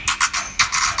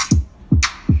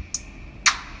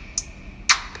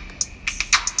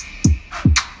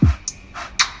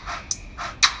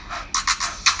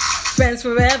Friends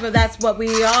forever, that's what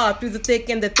we are. Through the thick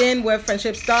and the thin, we're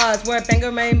friendship stars. We're banger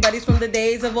main buddies from the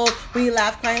days of old. We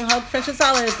laugh, cry, and hug, friendship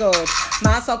solid as gold.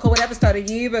 My soul whatever started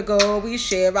a year ago. We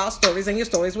share our stories and your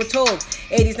stories were told.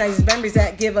 80s, 90s memories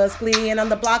that give us glee. And on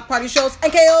the block party shows,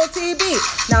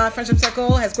 NKOTB. Now our friendship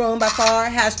circle has grown by far.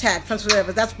 Hashtag Friends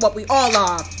forever, that's what we all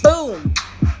are. Boom.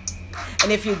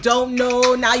 And if you don't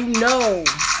know, now you know.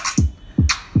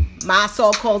 My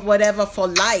so-called whatever for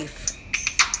life.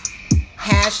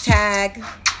 Hashtag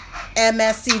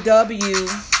MSCW.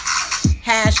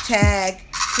 Hashtag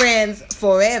Friends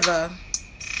forever.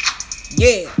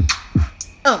 Yeah.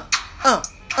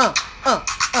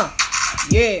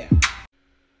 Yeah.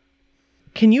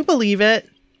 Can you believe it?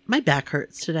 My back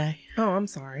hurts today. Oh, I'm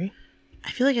sorry. I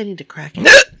feel like I need to crack it.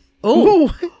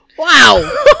 Oh, wow.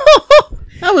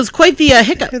 That was quite the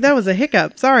hiccup. That was a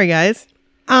hiccup. Sorry, guys.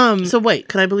 So wait,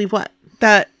 can I believe what?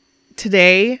 That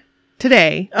today,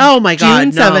 Oh my God,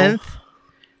 June 7th,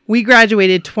 we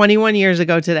graduated 21 years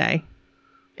ago today.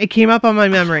 It came up on my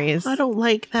memories. I don't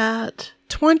like that.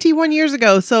 21 years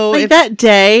ago. So Like that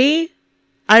day,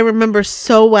 I remember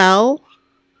so well.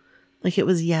 Like it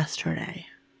was yesterday.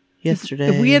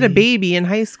 If we had a baby in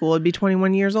high school, it'd be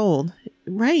 21 years old.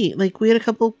 Right. Like we had a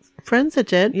couple friends that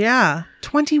did. Yeah.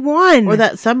 21. Or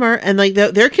that summer. And like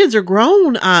their kids are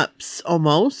grown ups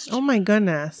almost. Oh my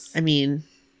goodness. I mean,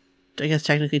 I guess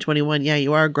technically 21. Yeah,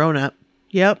 you are a grown up.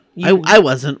 Yep. I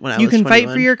wasn't when I was 21. You can fight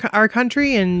for our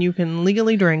country and you can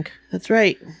legally drink. That's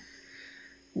right.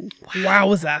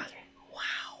 Wowza.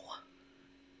 Wow.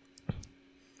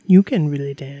 You can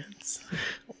really dance.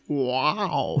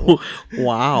 Wow.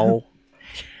 Wow.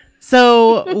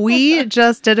 So we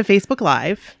just did a Facebook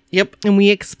Live. Yep. And we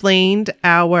explained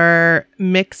our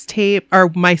mixtape,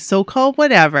 or my so-called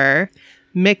whatever,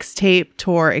 mixtape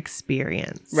tour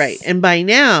experience. Right. And by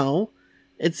now,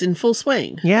 it's in full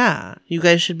swing. Yeah. You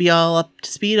guys should be all up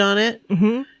to speed on it.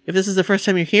 Mm-hmm. If this is the first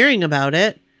time you're hearing about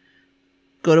it,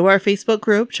 go to our Facebook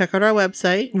group, check out our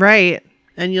website. Right.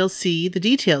 And you'll see the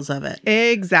details of it.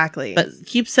 Exactly. But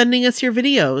keep sending us your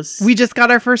videos. We just got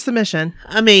our first submission.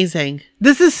 Amazing.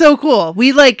 This is so cool.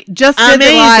 We just did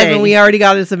it live and we already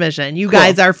got a submission. You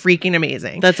guys are freaking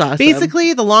amazing. That's awesome.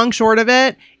 Basically, the long short of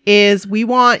it is we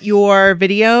want your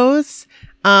videos.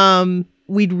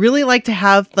 We'd really like to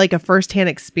have a firsthand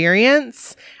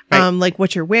experience. Right. Like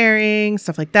what you're wearing,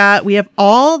 stuff like that. We have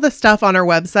all the stuff on our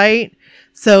website.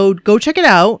 So go check it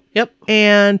out. Yep.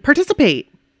 And participate.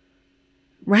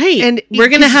 Right. And we're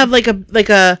going to have like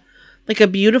a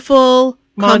beautiful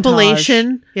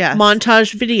compilation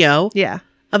montage video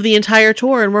of the entire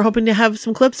tour, and we're hoping to have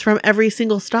some clips from every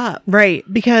single stop. Right.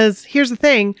 Because here's the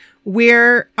thing,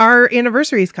 our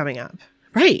anniversary is coming up.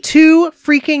 Right. 2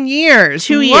 freaking years.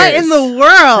 2 years. What in the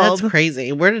world? That's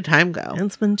crazy. Where did time go?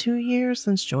 It's been 2 years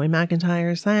since Joey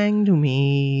McIntyre sang to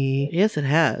me. Yes, it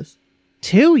has.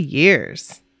 2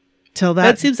 years. Till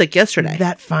that seems like yesterday.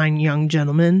 That fine young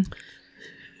gentleman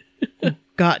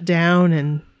got down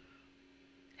and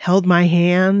held my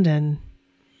hand, and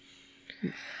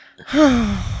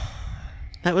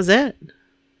that was it.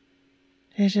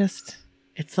 It's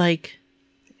like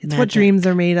magic. What dreams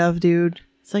are made of, dude.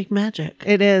 It's like magic.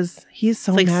 It is. He's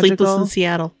so it's like magical. Sleepless in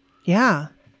Seattle. Yeah.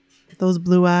 Those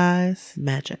blue eyes.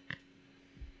 Magic.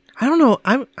 I don't know.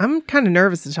 I'm kind of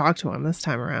nervous to talk to him this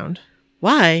time around.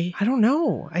 Why? I don't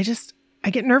know. I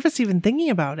get nervous even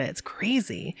thinking about it. It's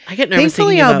crazy. I get nervous.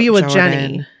 Thankfully, I'll be with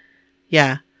Jenny.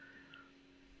 Yeah.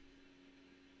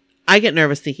 I get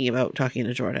nervous thinking about talking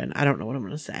to Jordan. I don't know what I'm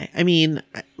going to say. I mean,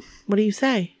 what do you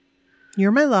say?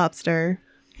 You're my lobster.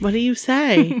 What do you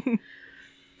say?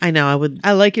 I know.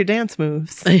 I like your dance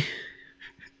moves.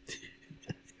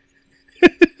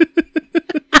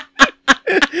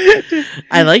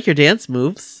 I like your dance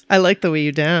moves. I like the way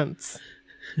you dance.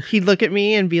 He'd look at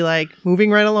me and be like, moving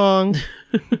right along.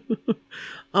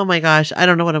 Oh my gosh. I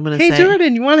don't know what I'm going to say. Hey,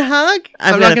 Jordan, you want a hug?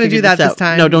 I'm not going to do that this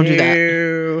time. No, don't do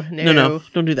that. No,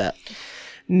 don't do that.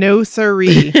 No,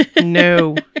 sirree.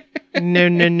 No.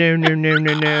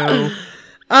 No.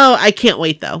 Oh, I can't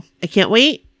wait, though. I can't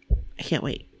wait.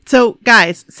 So,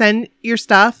 guys, send your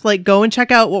stuff. Go and check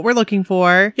out what we're looking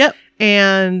for. Yep.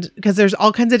 And because there's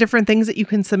all kinds of different things that you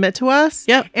can submit to us.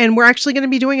 Yep. And we're actually going to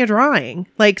be doing a drawing.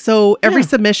 So every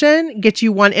submission gets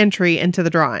you 1 entry into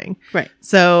the drawing. Right.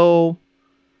 So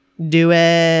do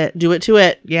it. Do it to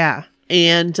it. Yeah.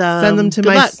 And send them to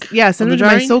send them to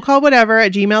my so-called whatever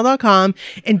at gmail.com.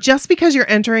 And just because you're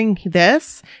entering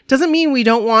this doesn't mean we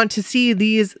don't want to see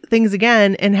these things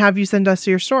again and have you send us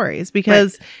your stories.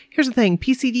 Because here's the thing,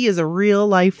 PCD is a real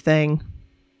life thing.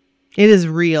 It is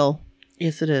real.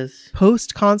 Yes, it is.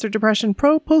 Post-concert depression,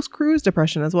 post-cruise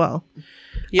depression as well.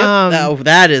 Yep.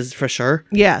 That is for sure.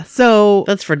 Yeah. So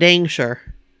that's for dang sure.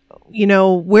 You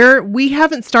know, we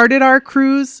haven't started our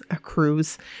cruise.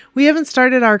 We haven't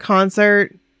started our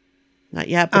concert. Not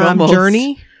yet, but almost.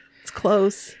 Journey. It's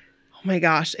close. Oh my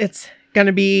gosh. It's going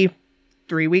to be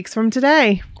 3 weeks from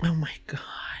today. Oh my God.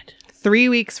 3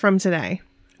 weeks from today.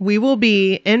 We will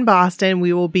be in Boston.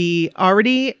 We will be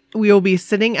waiting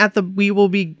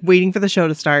for the show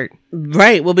to start.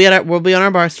 Right. We'll be on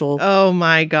our bar stool. Oh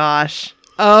my gosh.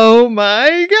 Oh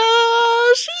my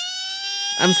gosh.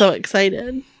 I'm so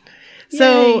excited.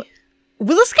 So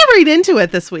let's get right into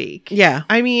it this week. Yeah.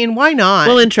 I mean, why not?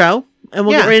 We'll intro and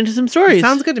we'll get right into some stories.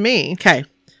 Sounds good to me. Okay.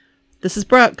 This is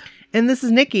Brooke. And this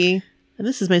is Nikki. And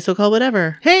this is my so-called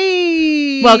whatever.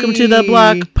 Hey! Welcome to the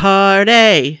block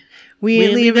party. We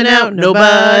ain't leaving out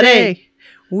nobody.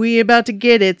 We about to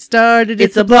get it started.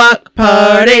 It's a block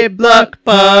party. Block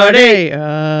party.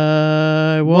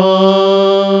 I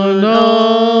want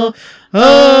all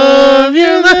of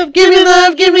your love.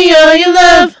 Give me all your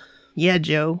love. Yeah,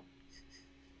 Joe.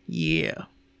 Yeah.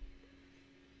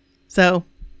 So,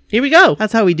 here we go.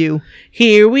 That's how we do.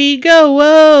 Here we go.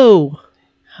 Whoa.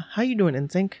 How you doing,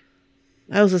 NSYNC?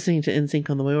 I was listening to NSYNC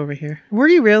on the way over here. Were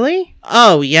you really?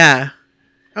 Oh, yeah.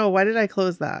 Oh, why did I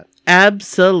close that?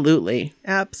 Absolutely.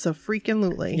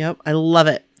 Abso-freaking-lutely. Yep, I love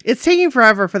it. It's taking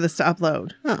forever for this to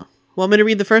upload. Oh. Want me to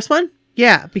read the first one?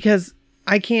 Yeah, because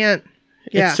I can't.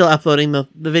 Yeah. It's still uploading the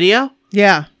video?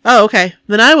 Yeah. Oh, okay.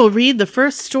 Then I will read the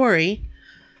first story.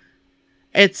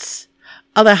 It's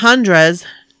Alejandra's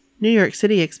New York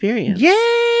City experience.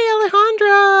 Yay,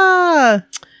 Alejandra!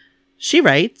 She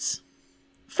writes,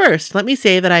 "First, let me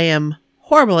say that I am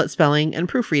horrible at spelling and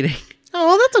proofreading."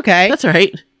 Oh, that's okay. That's all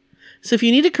right. So if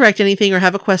you need to correct anything or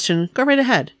have a question, go right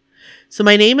ahead. So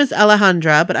my name is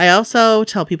Alejandra, but I also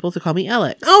tell people to call me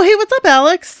Alex. Oh, hey, what's up,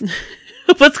 Alex?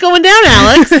 What's going down,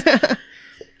 Alex?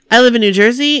 I live in New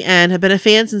Jersey and have been a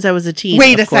fan since I was a teen.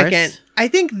 Wait a second. I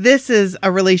think this is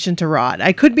a relation to Rod.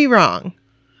 I could be wrong,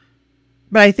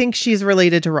 but I think she's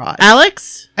related to Rod.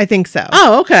 Alex? I think so.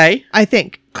 Oh, okay. I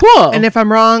think. Cool. And if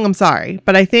I'm wrong, I'm sorry.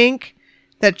 But I think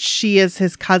that she is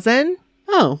his cousin.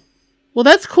 Oh. Well,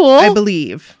 that's cool. I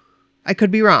believe. I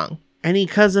could be wrong. Any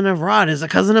cousin of Rod is a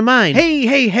cousin of mine.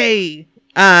 Hey.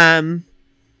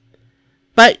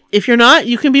 But if you're not,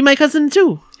 you can be my cousin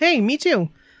too. Hey, me too.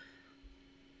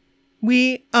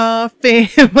 We are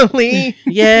family.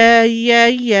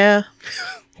 Yeah.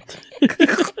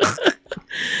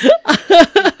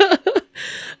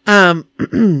 I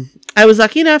was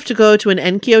lucky enough to go to an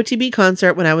NKOTB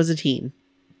concert when I was a teen.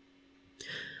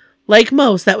 Like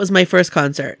most, that was my first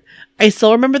concert. I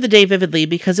still remember the day vividly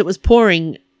because it was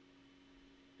pouring.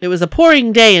 It was a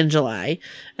pouring day in July,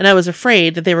 and I was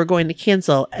afraid that they were going to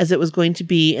cancel as it was going to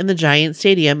be in the Giant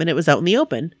Stadium and it was out in the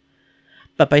open.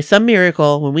 But by some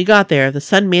miracle, when we got there, the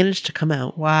sun managed to come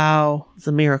out. Wow. It's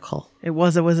a miracle. It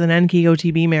was an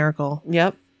NKOTB miracle.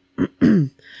 Yep.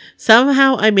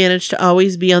 Somehow I managed to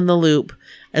always be on the loop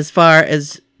as far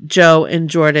as Joe and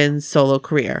Jordan's solo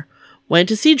career. Went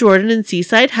to see Jordan in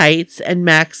Seaside Heights and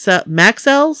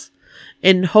Maxell's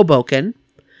in Hoboken.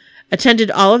 Attended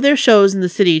all of their shows in the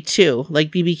city too,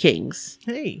 like BB King's.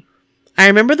 Hey. I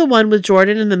remember the one with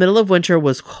Jordan in the middle of winter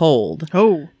was cold.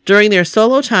 Oh. During their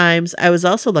solo times, I was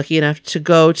also lucky enough to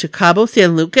go to Cabo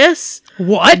San Lucas.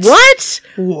 What?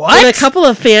 With a couple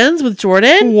of fans with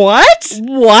Jordan. What,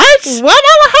 Alejandra?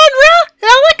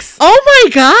 Alex? Oh my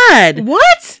God.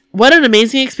 What? What an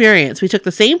amazing experience. We took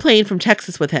the same plane from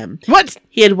Texas with him. What?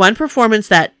 He had one performance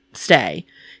that stay.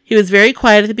 He was very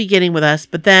quiet at the beginning with us,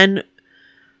 but then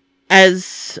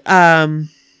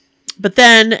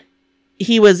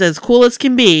he was as cool as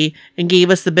can be and gave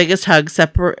us the biggest hug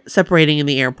separating in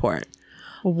the airport.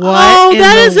 What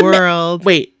in the world?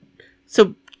 Wait.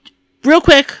 So real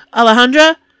quick,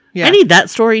 Alejandra, I need that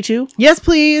story too. Yes,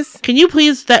 please. Can you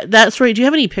please that story? Do you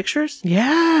have any pictures?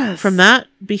 Yes. From that?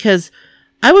 Because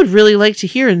I would really like to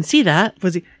hear and see that.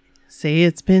 Was he say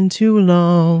it's been too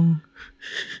long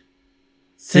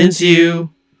since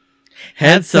you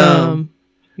had some.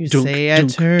 You say I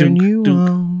turn you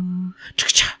on.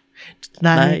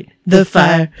 Light the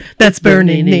fire that's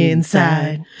burning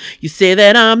inside. You say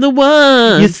that I'm the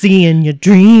one you see in your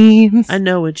dreams. I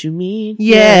know what you mean.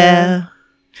 Yeah.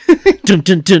 Dun,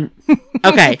 dun, dun.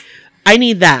 Okay. I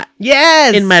need that.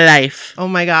 Yes. In my life. Oh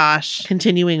my gosh.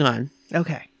 Continuing on.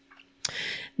 Okay.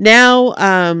 Now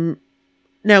I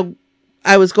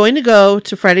was going to go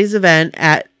to Friday's event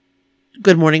at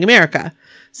Good Morning America.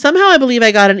 Somehow I believe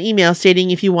I got an email stating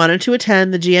if you wanted to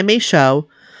attend the GMA show.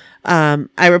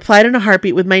 I replied in a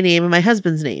heartbeat with my name and my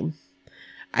husband's name.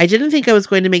 I didn't think I was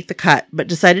going to make the cut, but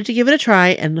decided to give it a try,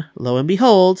 and lo and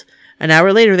behold, an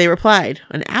hour later they replied.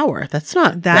 An hour? That's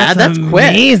not bad. That's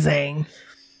amazing. Quick.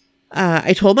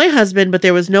 I told my husband, but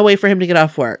there was no way for him to get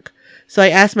off work. So I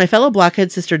asked my fellow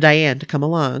blockhead sister Diane to come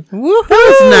along. Woohoo!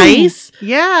 That was nice.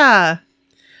 Yeah.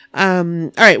 All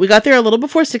right, we got there a little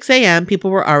before 6 a.m. People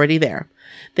were already there.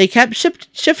 They kept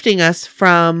shifting us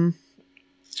from,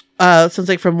 sounds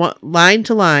like from line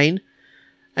to line,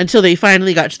 until they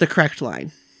finally got to the correct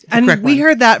line. And we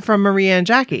heard that from Maria and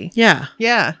Jackie. Yeah.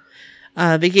 Yeah.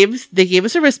 They gave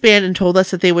us a wristband and told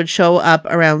us that they would show up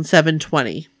around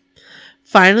 7:20.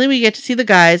 Finally, we get to see the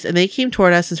guys, and they came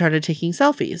toward us and started taking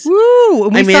selfies. Woo!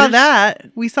 We saw that.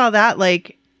 We saw that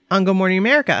like on Good Morning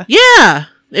America. Yeah,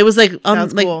 it was like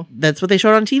cool. That's what they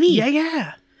showed on TV.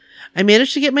 Yeah. I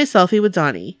managed to get my selfie with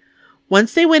Donnie.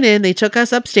 Once they went in, they took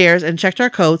us upstairs and checked our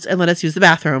coats and let us use the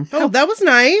bathroom. Oh, that was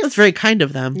nice. That's very kind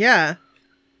of them. Yeah.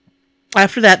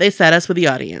 After that, they sat us with the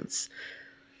audience.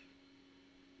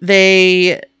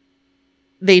 They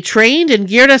trained and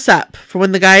geared us up for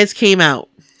when the guys came out.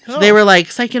 So they were like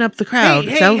psyching up the crowd,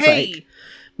 it sounds like.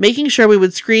 Making sure we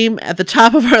would scream at the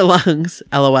top of our lungs,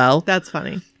 LOL. That's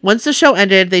funny. Once the show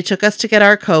ended, they took us to get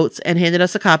our coats and handed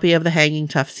us a copy of the Hanging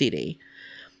Tough CD.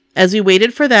 As we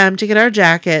waited for them to get our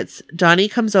jackets, Donnie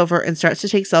comes over and starts to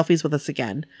take selfies with us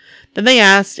again. Then they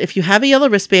asked if you have a yellow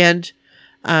wristband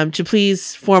to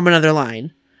please form another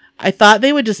line. I thought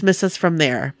they would dismiss us from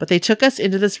there, but they took us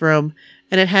into this room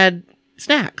and it had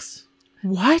snacks.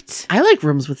 What? I like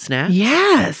rooms with snacks.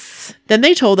 Yes. Then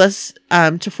they told us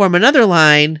to form another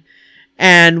line,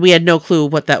 and we had no clue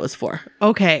what that was for.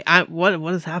 Okay.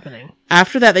 What is happening?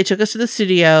 After that, they took us to the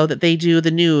studio that they do the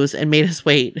news and made us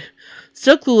wait.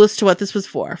 Still clueless to what this was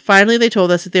for. Finally, they told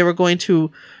us that they were going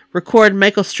to record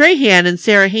Michael Strahan and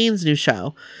Sarah Haynes' new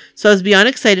show. So I was beyond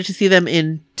excited to see them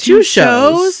in two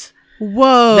shows.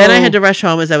 Whoa. Then I had to rush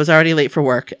home as I was already late for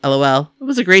work. LOL. It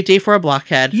was a great day for a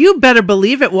blockhead. You better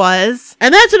believe it was.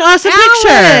 And that's an awesome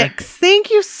Alex, picture.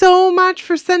 Thank you so much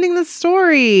for sending the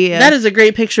story. That is a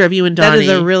great picture of you and Donnie.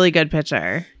 That is a really good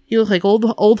picture. You look like old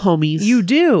homies. You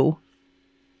do.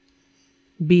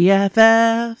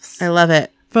 BFFs. I love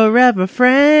it. Forever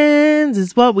friends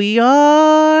is what we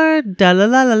are. Da la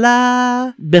la la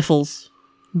la. Biffles.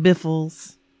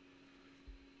 Biffles.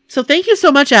 So thank you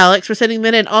so much, Alex, for sending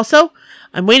that in. Also,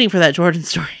 I'm waiting for that Jordan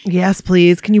story. Yes,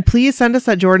 please. Can you please send us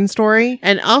that Jordan story?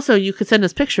 And also, you could send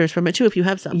us pictures from it, too, if you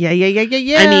have some. Yeah.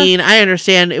 I mean, I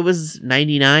understand it was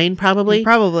 99, probably.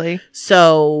 Probably.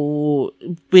 So,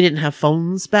 we didn't have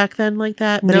phones back then like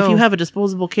that. But if you have a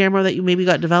disposable camera that you maybe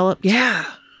got developed. Yeah.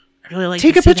 I really like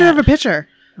Take to a see picture that. of a picture.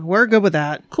 We're good with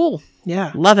that. Cool.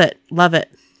 Yeah. Love it. Love it.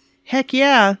 Heck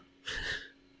yeah.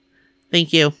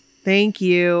 Thank you. Thank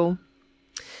you.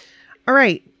 All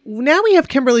right. Now we have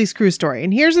Kimberly's cruise story.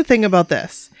 And here's the thing about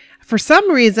this. For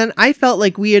some reason, I felt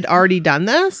like we had already done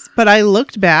this, but I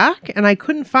looked back and I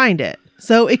couldn't find it.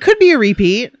 So it could be a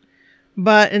repeat.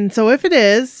 And so if it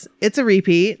is, it's a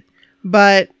repeat.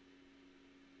 But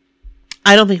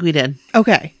I don't think we did.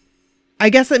 Okay. I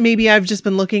guess that maybe I've just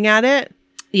been looking at it.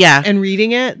 Yeah. And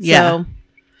reading it. Yeah. So,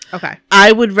 okay.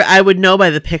 I would know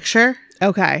by the picture.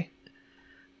 Okay.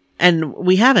 And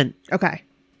we haven't. Okay.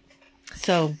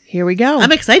 So here we go.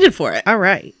 I'm excited for it. All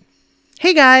right.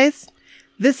 Hey guys,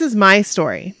 this is my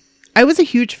story. I was a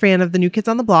huge fan of the New Kids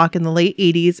on the Block in the late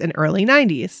 80s and early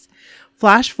 90s.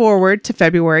 Flash forward to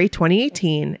February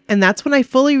 2018, and that's when I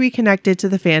fully reconnected to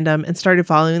the fandom and started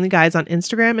following the guys on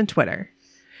Instagram and Twitter.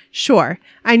 Sure,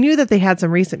 I knew that they had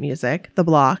some recent music, The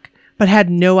Block, but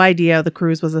had no idea the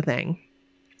cruise was a thing.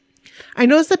 I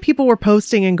noticed that people were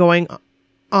posting and going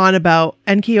on about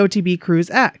NKOTB Cruise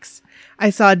X. I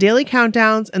saw daily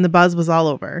countdowns and the buzz was all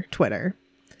over Twitter.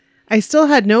 I still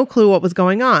had no clue what was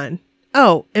going on.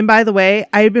 Oh, and by the way,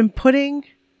 I had been putting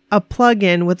a plug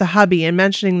in with the hubby and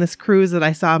mentioning this cruise that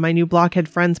I saw my new blockhead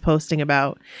friends posting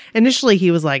about. Initially, he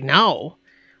was like, no,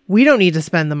 we don't need to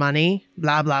spend the money,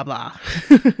 blah, blah, blah.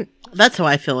 That's how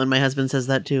I feel when my husband says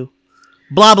that too.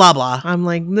 Blah, blah, blah. I'm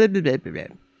like, blah, blah, blah, blah, blah.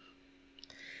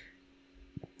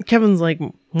 Kevin's like,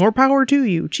 more power to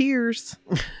you. Cheers.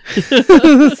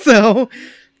 So,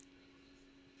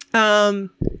 okay.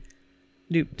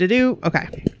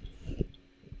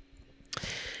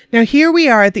 Now here we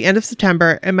are at the end of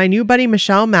September, and my new buddy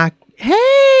Michelle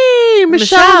Hey,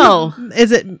 Michelle.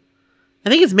 Is it? I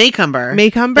think it's Maycumber.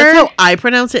 Maycumber? That's how I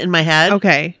pronounce it in my head.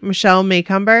 Okay, Michelle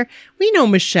Maycumber. We know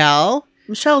Michelle.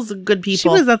 Michelle's good people. She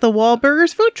was at the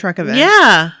Wahlburgers food truck event.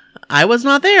 Yeah, I was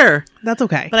not there. That's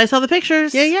okay. But I saw the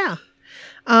pictures. Yeah.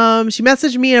 She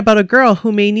messaged me about a girl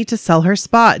who may need to sell her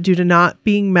spot due to not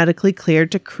being medically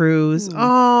cleared to cruise.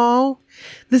 Oh,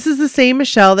 this is the same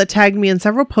Michelle that tagged me in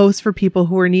several posts for people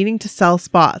who were needing to sell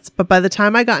spots, but by the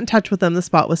time I got in touch with them, the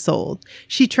spot was sold.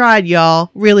 She tried, y'all,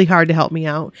 really hard to help me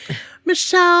out.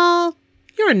 Michelle,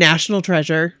 you're a national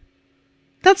treasure.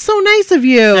 That's so nice of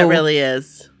you. That really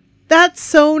is. That's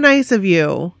so nice of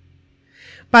you.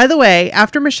 By the way,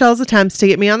 after Michelle's attempts to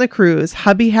get me on the cruise,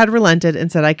 hubby had relented and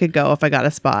said I could go if I got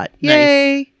a spot. Nice.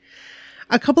 Yay!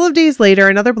 A couple of days later,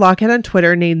 another blockhead on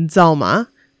Twitter named Zalma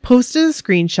posted a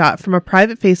screenshot from a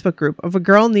private Facebook group of a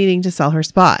girl needing to sell her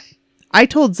spot. I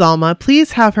told Zalma,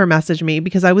 please have her message me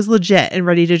because I was legit and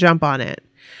ready to jump on it.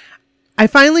 I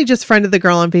finally just friended the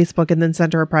girl on Facebook and then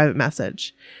sent her a private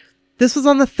message. This was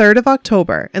on the 3rd of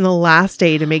October, and the last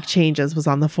day to make changes was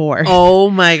on the 4th.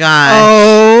 Oh my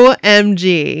God.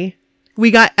 OMG. We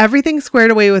got everything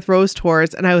squared away with Rose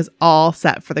Tours, and I was all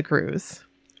set for the cruise.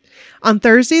 On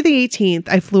Thursday the 18th,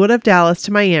 I flew out of Dallas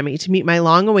to Miami to meet my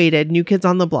long-awaited New Kids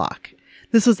on the Block.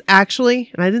 This was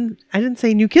actually, and I didn't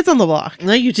say New Kids on the Block.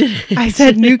 No, you didn't. I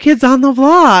said New Kids on the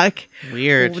Block.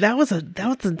 Weird. Oh,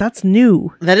 that's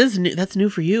new. That is new. That's new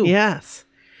for you. Yes.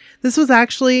 This was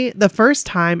actually the first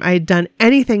time I had done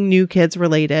anything New Kids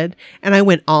related, and I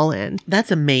went all in.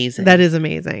 That's amazing. That is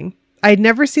amazing. I had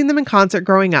never seen them in concert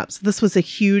growing up, so this was a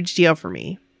huge deal for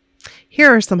me.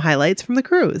 Here are some highlights from the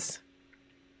cruise.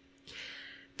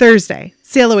 Thursday,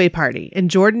 sail away party, and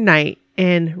Jordan Knight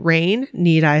in Rain,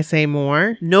 Need I Say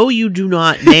More? No, you do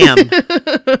not, ma'am.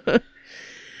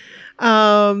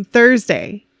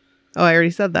 Thursday. Oh, I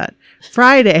already said that.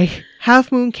 Friday,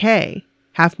 Half Moon Key,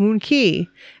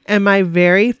 and my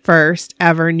very first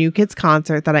ever New Kids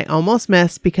concert that I almost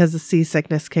missed because the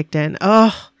seasickness kicked in.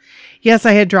 Oh, yes,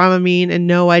 I had Dramamine, and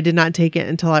no, I did not take it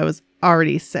until I was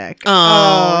already sick.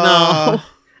 Oh, no.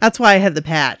 That's why I had the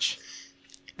patch.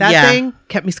 That thing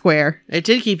kept me square. It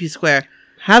did keep you square.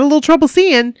 Had a little trouble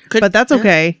seeing, but that's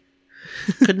okay.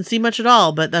 Couldn't see much at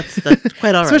all, but that's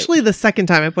quite all right. Especially the second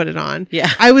time I put it on. Yeah.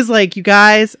 I was like, you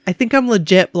guys, I think I'm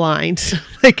legit blind.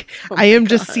 Like, I am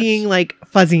just seeing like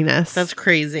fuzziness. That's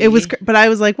crazy. It was, but I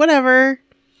was like, whatever.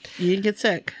 You didn't get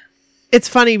sick. It's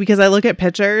funny because I look at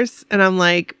pictures and I'm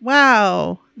like,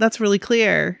 wow, that's really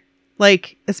clear.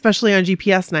 Like, especially on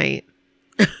GPS night.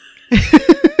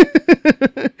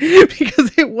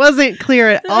 Because it wasn't clear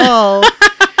at all.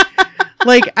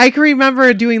 Like, I can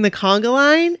remember doing the conga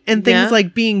line and things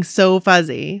like being so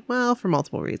fuzzy. Well, for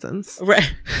multiple reasons.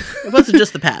 Right. It wasn't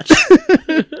just the patch.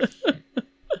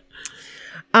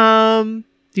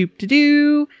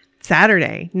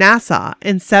 Saturday, Nassau,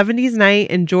 and 70s night,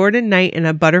 and Jordan Knight in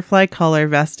a butterfly collar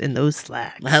vest in those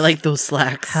slacks. I like those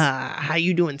slacks. How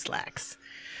you doing, slacks?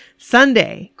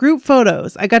 Sunday, group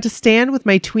photos. I got to stand with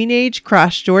my teenage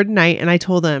crush, Jordan Knight, and I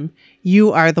told him,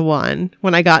 you are the one,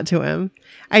 when I got to him.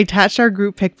 I attached our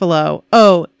group pic below.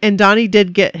 Oh, and Donnie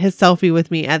did get his selfie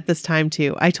with me at this time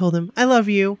too. I told him, I love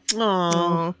you.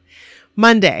 Aww.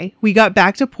 Monday, we got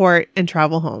back to port and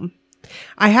travel home.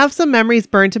 I have some memories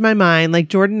burnt in my mind, like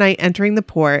Jordan Knight entering the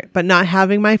port, but not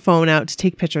having my phone out to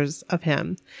take pictures of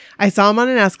him. I saw him on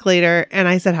an escalator and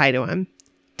I said hi to him.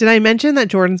 Did I mention that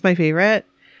Jordan's my favorite?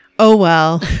 Oh,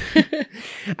 well.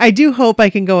 I do hope I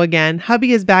can go again.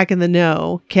 Hubby is back in the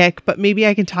know, kick, but maybe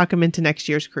I can talk him into next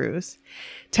year's cruise.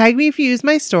 Tag me if you use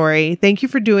my story. Thank you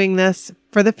for doing this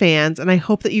for the fans, and I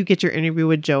hope that you get your interview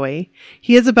with Joey.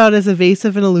 He is about as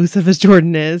evasive and elusive as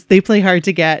Jordan is. They play hard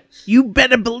to get. You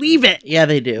better believe it. Yeah,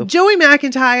 they do. Joey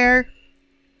McIntyre.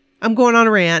 I'm going on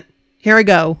a rant. Here I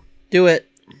go. Do it.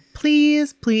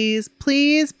 Please, please,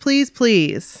 please, please,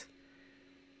 please.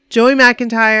 Joey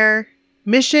McIntyre.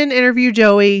 Mission interview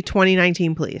Joey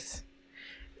 2019, please.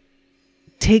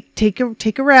 Take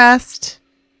a rest.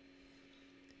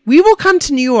 We will come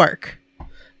to New York.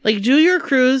 Like, do your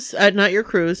cruise, not your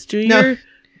cruise, do your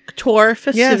tour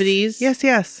festivities. Yes.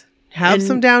 Have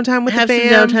some downtime with the fam.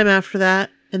 Have some downtime after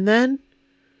that. And then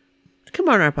come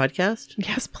on our podcast.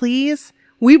 Yes, please.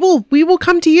 We will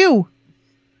come to you.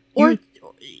 Or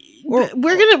we're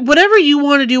gonna, whatever you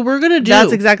want to do, we're gonna do.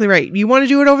 That's exactly right. You want to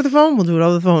do it over the phone? We'll do it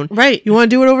over the phone. Right. You want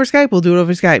to do it over Skype? We'll do it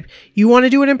over Skype. You want to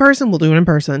do it in person? We'll do it in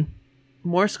person.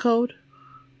 Morse code?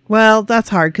 Well, that's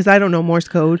hard because I don't know Morse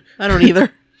code. I don't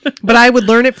either. But I would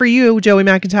learn it for you, Joey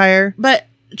McIntyre. But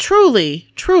truly.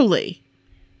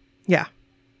 Yeah.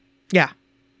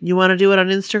 You want to do it on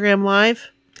Instagram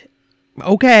Live?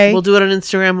 Okay. We'll do it on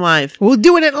Instagram Live. We'll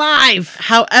do it live.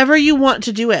 However you want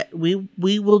to do it. We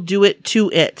will do it to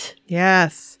it.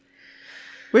 Yes.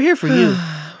 We're here for you.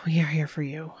 We are here for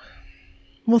you.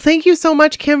 Well, thank you so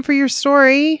much, Kim, for your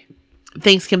story.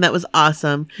 Thanks, Kim. That was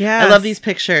awesome. Yes. I love these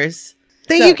pictures.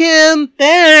 Thank you, Kim.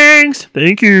 Thanks.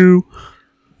 Thank you.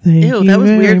 Thank Ew, you that was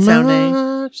weird very sounding.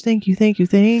 much. Thank you, thank you,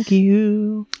 thank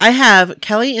you. I have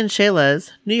Kelly and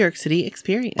Shayla's New York City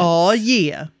experience. Oh,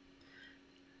 yeah.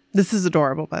 This is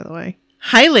adorable, by the way.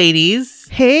 Hi, ladies.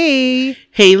 Hey.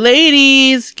 Hey,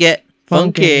 ladies. Get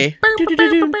Funky.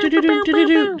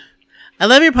 funky. I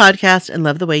love your podcast and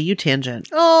love the way you tangent.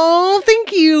 Oh,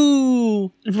 thank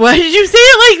you. Why did you say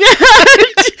it like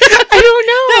that? I don't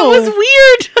know. That was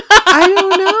weird. I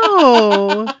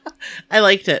don't know. I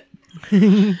liked it.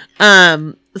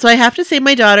 So I have to say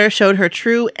my daughter showed her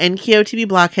true NKOTB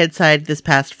blockhead side this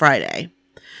past Friday.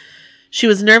 She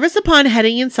was nervous upon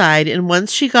heading inside, and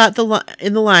once she got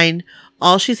in the line,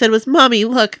 all she said was, "Mommy,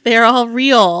 look, they're all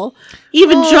real.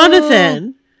 Even Oh.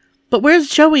 Jonathan. But where's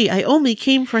Joey? I only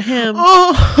came for him."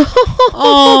 Oh.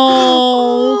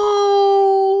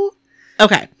 Oh.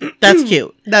 Okay, that's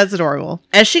cute. That's adorable.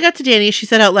 As she got to Danny, she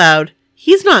said out loud,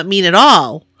 "He's not mean at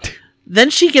all." Then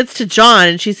she gets to John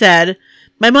and she said,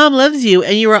 "My mom loves you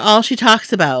and you are all she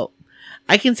talks about."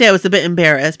 I can say I was a bit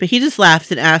embarrassed, but he just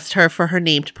laughed and asked her for her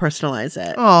name to personalize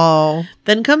it. Oh,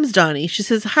 Then comes Donnie. She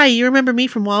says, "Hi, you remember me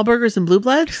from Wahlburgers and Blue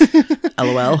Bloods?"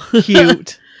 LOL.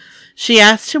 cute. She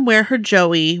asked him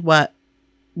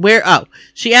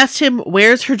she asked him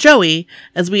where's her Joey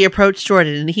as we approached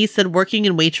Jordan, and he said working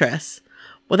in waitress.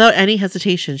 Without any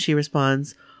hesitation, she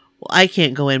responds, "Well, I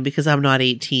can't go in because I'm not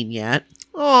 18 yet."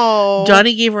 Oh.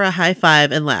 Donnie gave her a high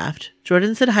five and laughed.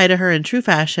 Jordan said hi to her in true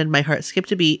fashion. My heart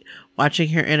skipped a beat watching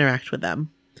her interact with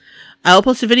them. I will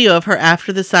post a video of her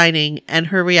after the signing and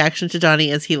her reaction to Donnie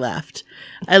as he left.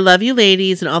 I love you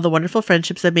ladies and all the wonderful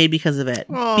friendships I've made because of it.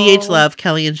 Aw. BH love,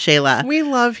 Kelly and Shayla. We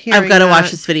love hearing I've got to that.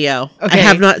 watch this video. Okay. I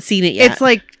have not seen it yet.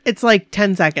 It's like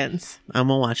 10 seconds. I'm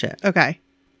going to watch it. Okay.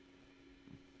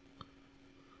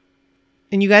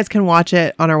 And you guys can watch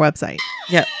it on our website.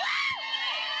 Yep.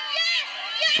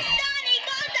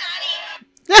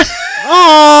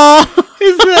 Oh,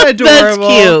 isn't that adorable?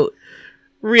 That's cute.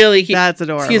 Really cute. That's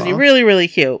adorable. Excuse me. Really, really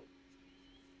cute.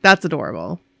 That's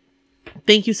adorable.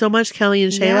 Thank you so much, Kelly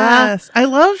and Shayla. Yes. I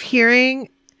love hearing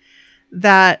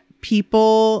that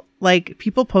people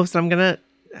post, I'm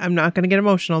not gonna get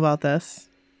emotional about this,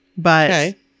 but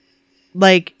Okay.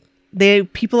 like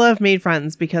people have made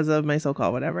friends because of my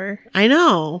so-called whatever. I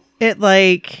know.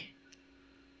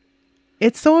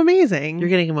 It's so amazing. You're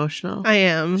getting emotional. I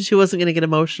am. She wasn't going to get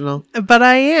emotional. But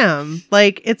I am.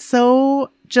 Like, it's so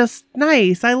just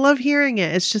nice. I love hearing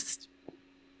it. It's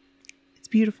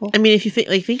beautiful. I mean, if you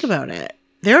think about it,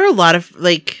 there are a lot of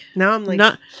Now I'm like,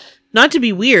 not to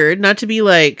be weird, not to be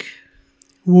like,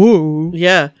 whoa,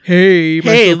 yeah, hey,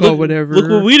 look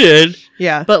what we did.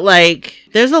 Yeah. But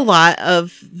there's a lot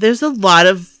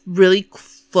of really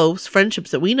close friendships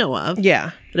that we know of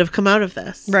Yeah. that have come out of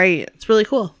this. Right. It's really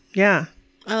cool. Yeah.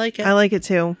 I like it. I like it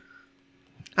too.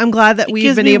 I'm glad that It we've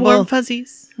gives been me able. warm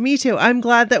fuzzies. Me too. I'm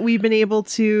glad that we've been able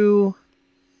to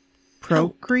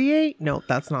procreate. No,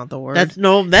 that's not the word. That's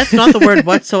not the word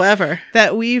whatsoever.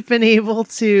 That we've been able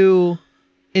to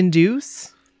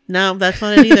induce. No, that's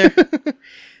not it either.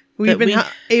 We've That been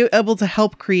we- able to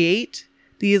help create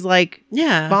these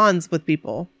Yeah. bonds with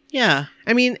people. Yeah.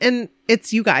 I mean, and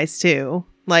it's you guys too.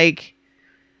 Like,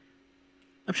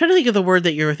 I'm trying to think of the word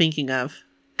that you were thinking of.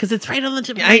 Because it's right on the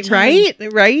tip of my tongue.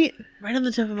 right? Right on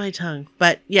the tip of my tongue.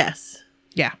 But yes.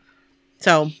 Yeah.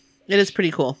 So it is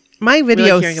pretty cool. My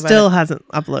video hearing about still it. hasn't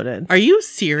uploaded. Are you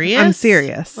serious? I'm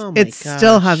serious. Oh my It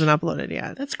still gosh. hasn't uploaded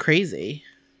yet. That's crazy.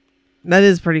 That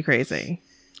is pretty crazy.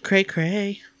 Cray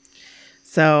cray.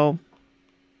 So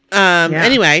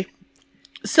Anyway.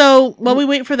 So while we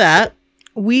wait for that.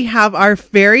 we have our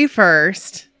very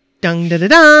first dung da da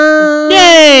da.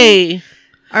 Yay!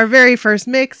 Our very first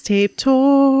mixtape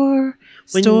tour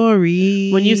story.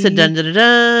 When you said dun dun dun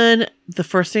dun, the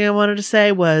first thing I wanted to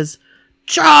say was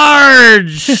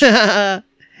charge.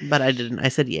 But I didn't. I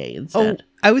said yay Oh, instead.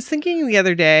 I was thinking the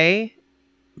other day,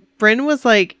 Bryn was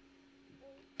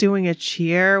doing a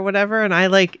cheer or whatever, and I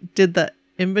did the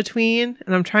in between,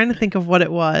 and I'm trying to think of what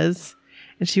it was,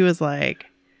 and she was like,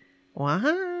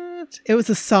 "What?" It was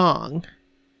a song,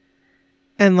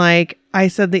 and I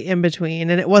said the in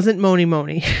between, and it wasn't Moni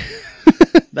Moni.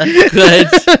 That's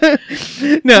good.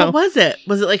 No, What was it?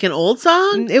 Was it like an old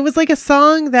song? it was a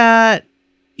song that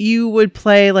you would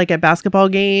play at basketball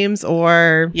games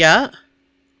or. Yeah.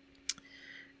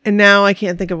 And now I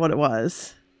can't think of what it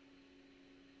was.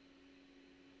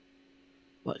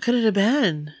 What could it have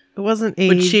been? It wasn't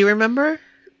Would age. she remember?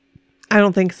 I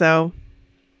don't think so.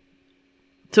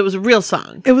 So it was a real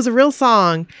song. It was a real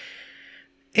song.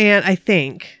 And I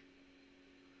think.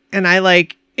 And I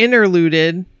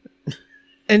interluded.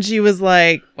 And she was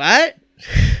like, "What?"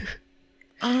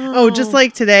 Oh, just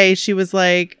like today, she was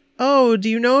like, oh, do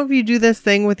you know if you do this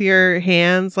thing with your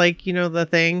hands, like, you know, the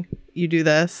thing, you do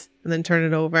this and then turn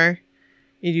it over.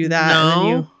 You do that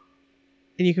and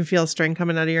then you can feel a string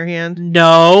coming out of your hand.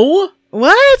 No.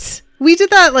 What? We did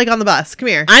that like on the bus. Come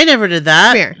here. I never did that.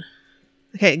 Come here.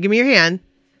 Okay, give me your hand.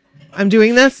 I'm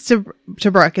doing this to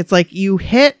Brooke. It's like you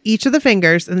hit each of the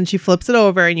fingers and then she flips it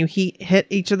over and you hit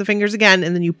each of the fingers again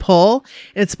and then you pull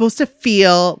and it's supposed to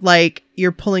feel like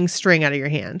you're pulling string out of your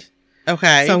hand.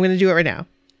 Okay. So I'm going to do it right now.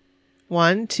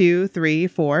 1, 2, 3,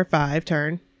 4, 5.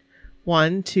 Turn.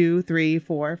 1, 2, 3,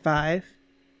 4, 5.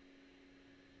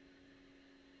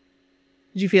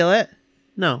 Did you feel it?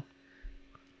 No.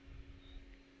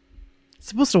 It's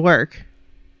supposed to work.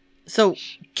 So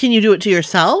can you do it to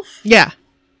yourself? Yeah.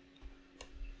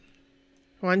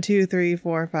 1, 2, 3,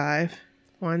 4, 5.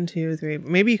 1, 2, 3.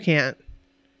 Maybe you can't.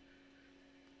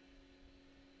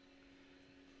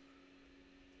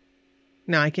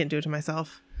 No, I can't do it to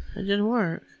myself. It didn't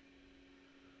work.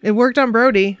 It worked on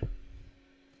Brody.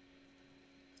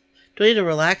 Do I need to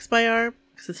relax my arm?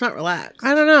 Because it's not relaxed.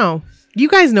 I don't know. You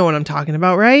guys know what I'm talking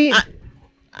about, right?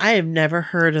 I have never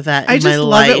heard of that in I just my love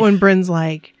life. it when Bryn's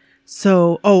like,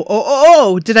 so,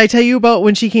 did I tell you about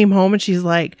when she came home and she's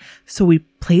like, so we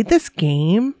played this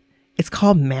game. It's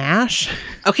called MASH.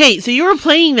 Okay, so you were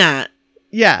playing that.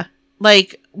 Yeah.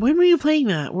 Like, when were you playing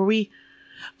that?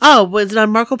 Oh, was it on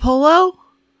Marco Polo?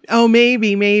 Oh, maybe.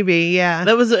 Yeah.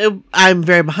 That was, I'm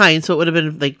very behind, so it would have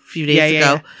been like a few days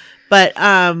ago. Yeah. But,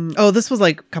 Oh, this was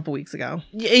like a couple weeks ago.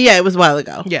 yeah, it was a while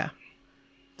ago. Yeah.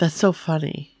 That's so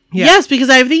funny. Yeah. Yes, because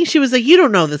I think she was like, you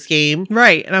don't know this game.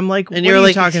 Right. And I'm like, And what you're are you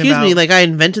like, talking excuse about? me, like I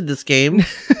invented this game.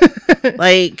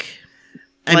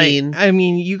 I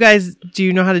mean, you guys, do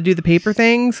you know how to do the paper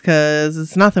things? Because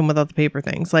it's nothing without the paper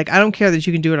things. Like, I don't care that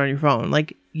you can do it on your phone.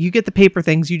 Like, you get the paper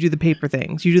things, you do the paper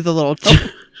things. You do the little,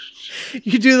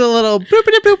 you do the little boop,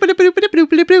 boop, boop, boop, boop, boop,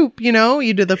 boop, boop. You know,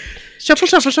 you do the shuffle.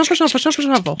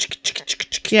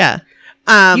 Yeah.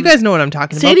 You guys know what I'm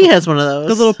talking about. Sadie has one of those.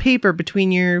 The little paper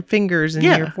between your fingers and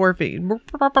Yeah. your forefinger.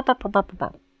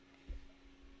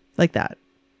 Like that.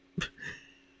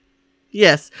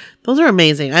 Yes, those are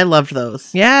amazing. I loved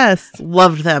those. Yes.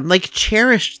 Loved them. Like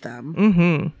cherished them.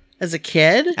 Mm-hmm. As a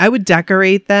kid, I would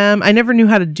decorate them. I never knew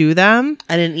how to do them,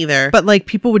 I didn't either. but like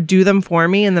people would do them for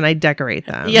me and then I'd decorate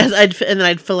them. yes, and then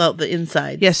I'd fill out the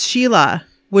inside. Yes, Sheila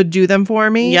would do them for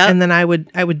me. Yep. And then I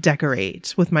would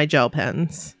decorate with my gel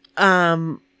pens.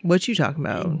 What you talking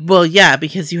about? Well, yeah,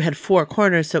 because you had 4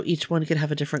 corners, so each one could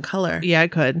have a different color. Yeah, I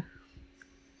could.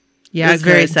 Yeah, It was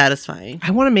very satisfying. I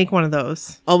want to make one of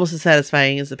those. Almost as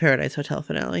satisfying as the Paradise Hotel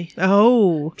finale.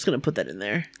 Oh, I'm just gonna put that in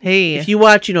there. hey. If you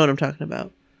watch, you know what I'm talking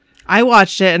about. I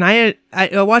watched it and I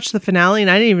watched the finale and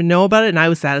I didn't even know about it and I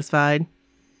was satisfied.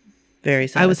 Very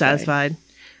satisfying. I was satisfied.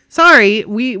 Sorry,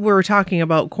 we were talking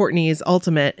about Courtney's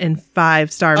ultimate and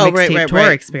 5-star mixtape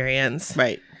tour experience.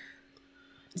 Right.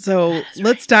 So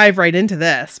let's dive right into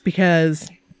this because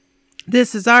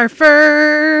this is our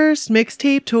first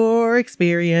mixtape tour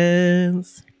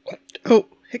experience. Oh,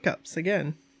 hiccups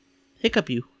again. Hiccup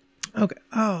you. Okay.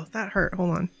 Oh, that hurt. Hold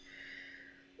on.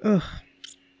 Ugh.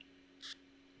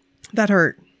 That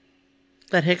hurt.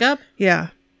 That hiccup? Yeah.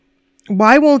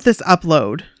 Why won't this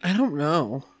upload? I don't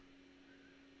know.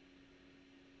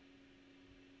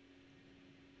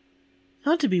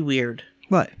 Not to be weird.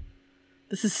 What?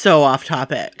 This is so off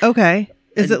topic. Okay.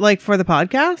 Is it like for the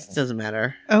podcast? Doesn't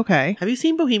matter. Okay. Have you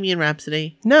seen Bohemian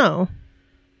Rhapsody? No.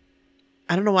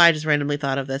 I don't know why I just randomly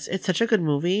thought of this. It's such a good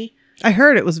movie. I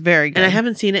heard it was very good. And I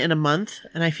haven't seen it in a month.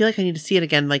 And I feel like I need to see it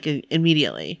again, like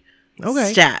immediately.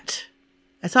 Okay. Stat.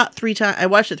 I saw it 3 times. I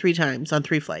watched it 3 times on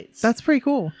 3 flights. That's pretty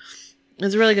cool.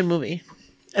 It's a really good movie.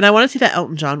 And I want to see that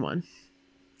Elton John one.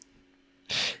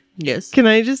 Yes. Can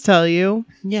I just tell you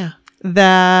Yeah.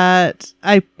 that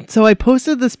I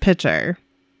posted this picture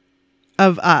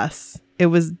of us. It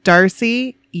was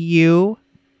Darcy, you,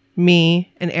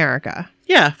 me, and Erica.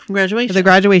 Yeah, from graduation. The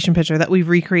graduation picture that we've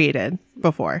recreated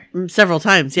before. Several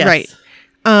times, yes. Right.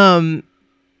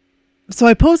 So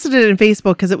I posted it in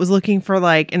Facebook because it was looking for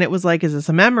and it was like, is this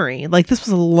a memory? Like this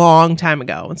was a long time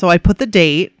ago. And so I put the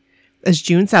date as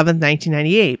June 7th,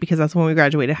 1998, because that's when we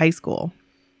graduated high school.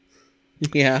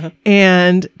 Yeah.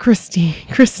 And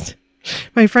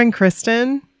my friend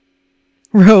Kristen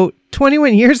wrote,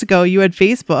 21 years ago, you had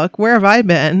Facebook. Where have I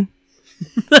been?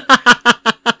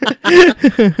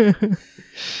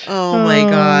 Oh my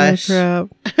gosh. Crap.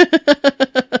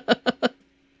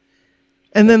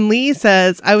 And then Lee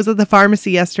says, I was at the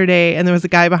pharmacy yesterday and there was a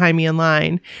guy behind me in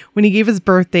line. When he gave his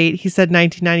birth date, he said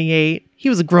 1998. He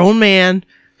was a grown man.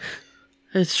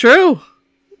 It's true.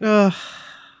 Ugh.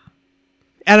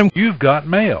 Adam You've got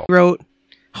mail. wrote,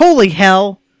 holy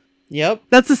hell. Yep.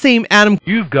 That's the same Adam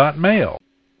You've got mail.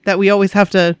 that we always have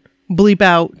to bleep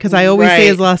out because I always say Right.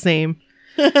 his last name.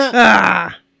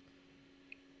 Ah.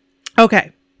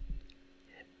 Okay.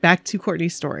 Back to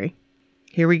Courtney's story.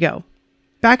 Here we go.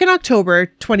 Back in October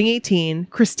 2018,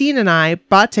 Christine and I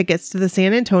bought tickets to the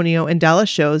San Antonio and Dallas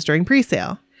shows during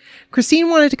presale. Christine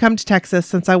wanted to come to Texas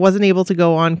since I wasn't able to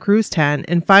go on Cruise 10,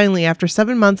 and finally, after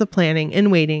 7 months of planning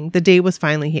and waiting, the day was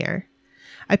finally here.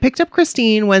 I picked up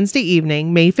Christine Wednesday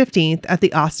evening, May 15th, at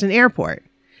the Austin airport.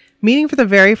 Meeting for the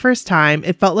very first time,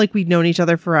 it felt like we'd known each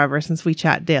other forever since we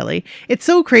chat daily. It's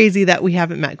so crazy that we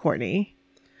haven't met Courtney.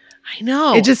 I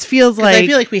know. It just feels 'Cause like... I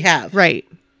feel like we have. Right.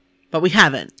 But we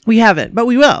haven't. We haven't, but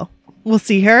we will. We'll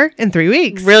see her in 3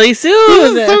 weeks. Really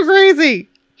soon. This is so crazy.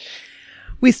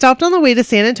 We stopped on the way to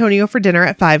San Antonio for dinner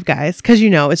at Five Guys, because you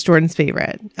know it's Jordan's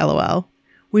favorite. LOL.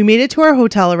 We made it to our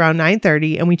hotel around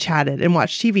 9:30 and we chatted and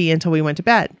watched TV until we went to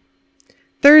bed.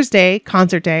 Thursday,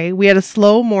 concert day, we had a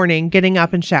slow morning getting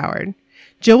up and showered.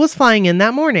 Jill was flying in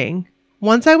that morning.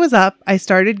 Once I was up, I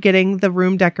started getting the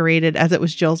room decorated as it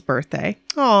was Jill's birthday.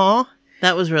 Aw.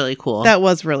 That was really cool. That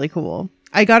was really cool.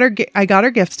 I got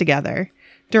her gifts together.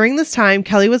 During this time,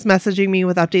 Kelly was messaging me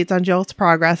with updates on Jill's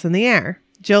progress in the air.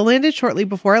 Jill landed shortly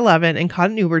before 11 and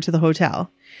caught an Uber to the hotel.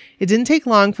 It didn't take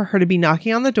long for her to be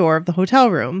knocking on the door of the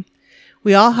hotel room.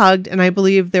 We all hugged, and I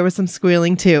believe there was some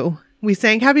squealing too. We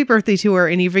sang happy birthday to her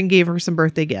and even gave her some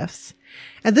birthday gifts.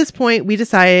 At this point, we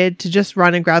decided to just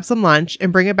run and grab some lunch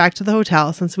and bring it back to the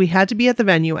hotel since we had to be at the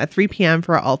venue at 3 p.m.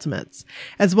 for our ultimates,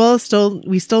 as well as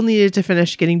we still needed to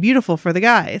finish getting beautiful for the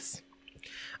guys.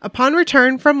 Upon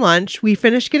return from lunch, we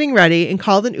finished getting ready and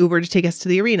called an Uber to take us to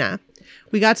the arena.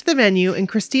 We got to the venue and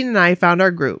Christine and I found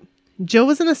our group. Jill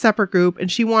was in a separate group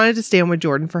and she wanted to stand with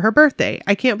Jordan for her birthday.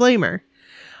 I can't blame her.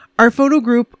 Our photo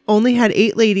group only had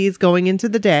 8 ladies going into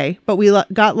the day, but we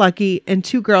got lucky and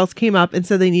 2 girls came up and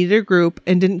said they needed a group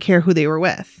and didn't care who they were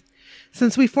with.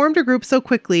 Since we formed a group so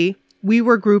quickly, we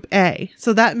were Group A,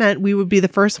 so that meant we would be the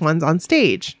first ones on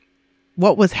stage.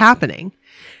 What was happening?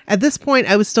 At this point,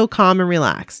 I was still calm and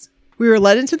relaxed. We were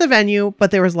led into the venue,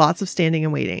 but there was lots of standing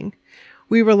and waiting.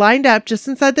 We were lined up just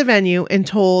inside the venue and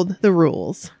told the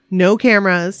rules. No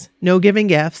cameras, no giving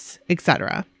gifts,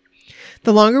 etc.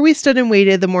 The longer we stood and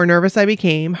waited, the more nervous I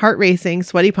became, heart racing,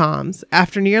 sweaty palms.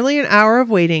 After nearly an hour of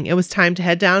waiting, it was time to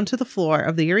head down to the floor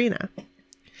of the arena.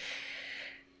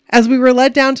 As we were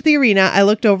led down to the arena, I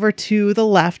looked over to the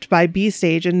left by B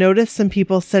stage and noticed some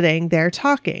people sitting there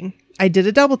talking. I did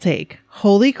a double take.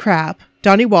 Holy crap,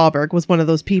 Donnie Wahlberg was one of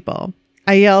those people.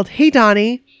 I yelled, "Hey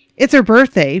Donnie, it's her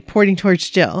birthday," pointing towards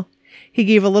Jill. He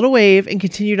gave a little wave and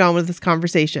continued on with this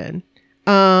conversation.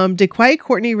 Did Quiet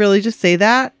Courtney really just say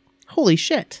that? Holy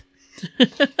shit.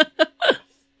 The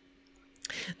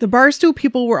Barstool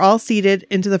people were all seated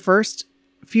into the first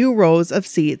few rows of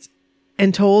seats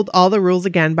and told all the rules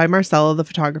again by Marcella, the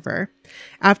photographer.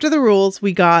 After the rules,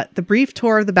 we got the brief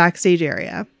tour of the backstage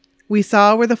area. We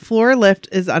saw where the floor lift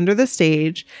is under the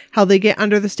stage, how they get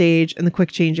under the stage, and the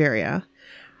quick change area.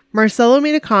 Marcelo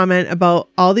made a comment about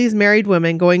all these married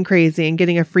women going crazy and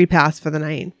getting a free pass for the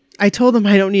night. I told him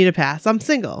I don't need a pass. I'm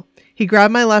single. He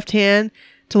grabbed my left hand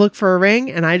to look for a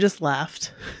ring, and I just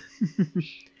left.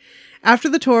 After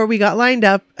the tour, we got lined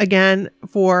up again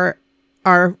for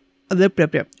our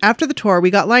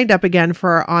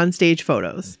on-stage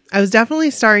photos. I was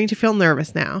definitely starting to feel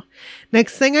nervous now.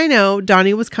 Next thing I know,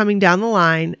 Donnie was coming down the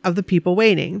line of the people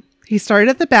waiting. He started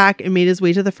at the back and made his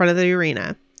way to the front of the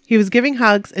arena. He was giving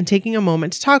hugs and taking a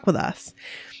moment to talk with us.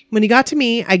 When he got to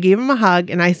me, I gave him a hug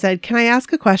and I said, "Can I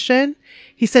ask a question?"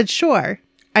 He said, "Sure."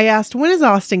 I asked, "When is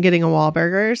Austin getting a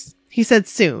Wahlburgers?" He said,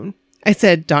 "Soon." I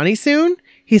said, "Donnie soon?"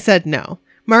 He said, "No.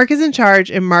 Mark is in charge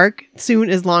and Mark soon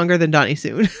is longer than Donnie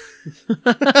soon."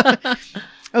 I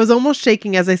was almost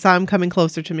shaking as I saw him coming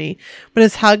closer to me, but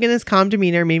his hug and his calm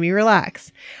demeanor made me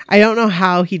relax. I don't know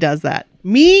how he does that.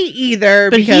 Me either.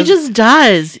 But he just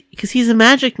does, because he's a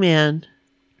magic man.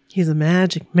 He's a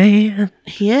magic man.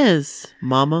 He is,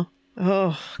 mama.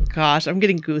 Oh, gosh. I'm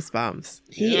getting goosebumps.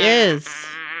 He is.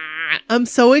 I'm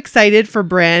so excited for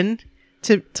Bren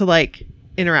to like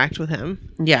interact with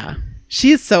him. Yeah.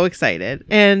 She is so excited.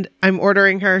 And I'm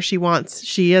ordering her. She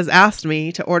has asked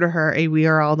me to order her a We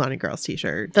Are All Donnie Girls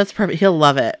t-shirt. That's perfect. He'll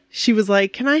love it. She was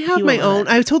like, "Can I have He my will love own?"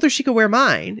 it. I told her she could wear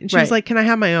mine. And she was Right. like, "Can I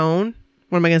have my own?"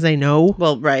 What am I going to say? No.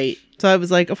 Well, right. So I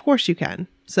was like, "Of course you can."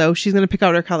 So she's going to pick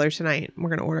out her color tonight. We're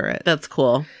going to order it. That's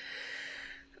cool.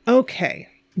 Okay.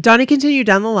 Donnie continued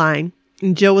down the line,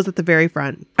 and Jill was at the very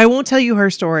front. I won't tell you her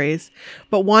stories,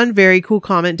 but one very cool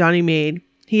comment Donnie made.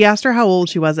 He asked her how old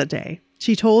she was that day.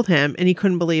 She told him, and he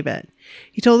couldn't believe it.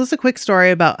 He told us a quick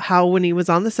story about how when he was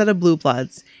on the set of Blue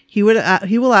Bloods, he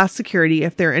will ask security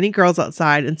if there are any girls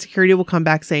outside, and security will come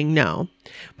back saying no.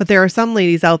 But there are some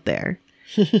ladies out there.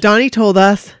 Donnie told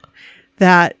us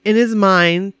that in his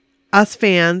mind, us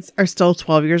fans are still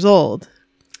 12 years old.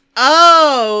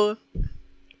 Oh!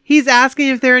 He's asking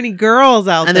if there are any girls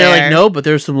out there. And they're like, no, but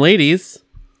there's some ladies.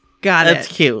 Got it. That's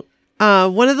cute.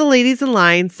 One of the ladies in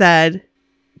line said,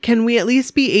 can we at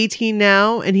least be 18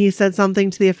 now? And he said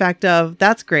something to the effect of,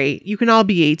 that's great. You can all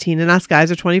be 18 and us guys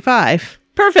are 25.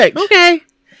 Perfect. Okay.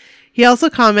 He also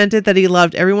commented that he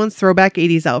loved everyone's throwback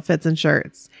 80s outfits and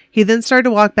shirts. He then started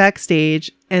to walk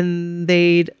backstage and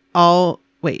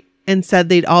said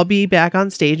they'd all be back on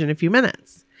stage in a few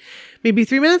minutes. Maybe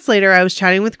 3 minutes later, I was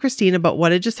chatting with Christine about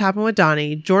what had just happened with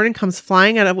Donnie. Jordan comes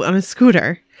flying out on a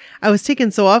scooter. I was taken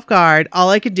so off guard,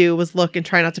 all I could do was look and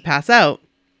try not to pass out.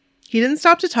 He didn't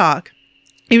stop to talk.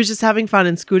 He was just having fun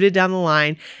and scooted down the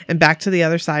line and back to the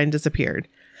other side and disappeared.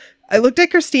 I looked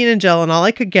at Christine and Jill and all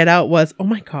I could get out was, oh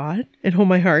my God, and oh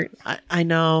my heart. I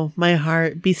know. My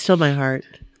heart. Be still, my heart.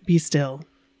 Be still.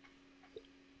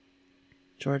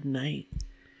 Jordan Knight.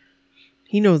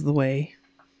 He knows the way.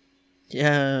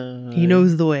 Yeah. He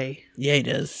knows the way. Yeah, he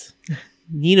does.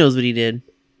 He knows what he did.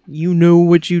 You know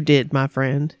what you did, my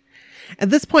friend. At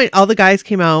this point, all the guys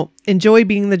came out, and Joey,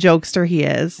 being the jokester he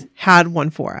is, had one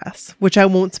for us, which I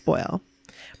won't spoil.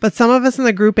 But some of us in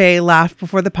the group A laughed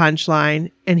before the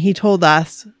punchline, and he told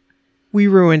us we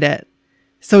ruined it.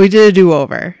 So he did a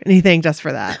do-over, and he thanked us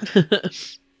for that.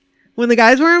 When the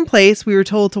guys were in place, we were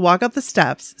told to walk up the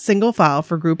steps, single file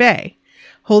for group A.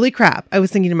 Holy crap, I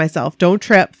was thinking to myself, don't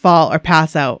trip, fall, or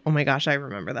pass out. Oh my gosh, I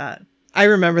remember that. I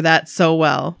remember that so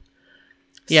well.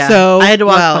 Yeah. So I had to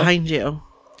walk well. behind you.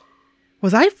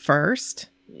 Was I first?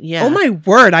 Yeah. Oh my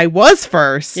word, I was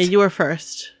first. Yeah, you were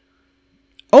first.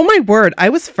 Oh my word, I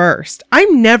was first.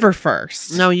 I'm never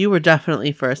first. No, you were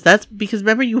definitely first. That's because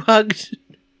remember you hugged.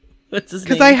 What's his name?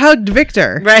 Because I hugged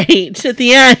Victor. Right at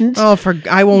the end. Oh,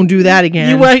 I won't do that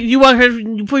again.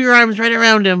 You put your arms right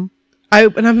around him.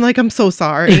 And I'm like, I'm so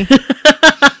sorry.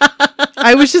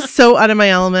 I was just so out of my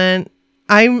element.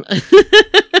 I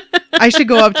should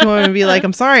go up to him and be like,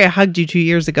 I'm sorry I hugged you 2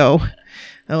 years ago.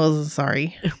 I was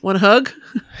sorry. Want a hug?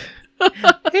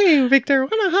 Hey, Victor,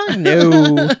 want a hug?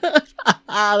 No.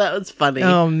 That was funny.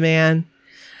 Oh, man.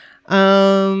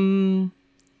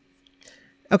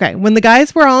 Okay. When the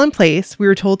guys were all in place, we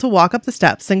were told to walk up the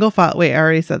steps, single file. Wait, I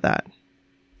already said that.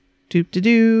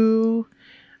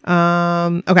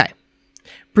 Okay.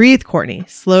 Breathe, Courtney.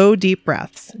 Slow, deep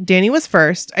breaths. Danny was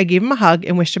first. I gave him a hug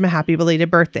and wished him a happy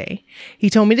belated birthday. He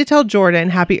told me to tell Jordan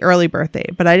happy early birthday,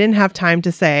 but I didn't have time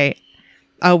to say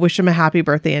I'll wish him a happy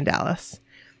birthday in Dallas.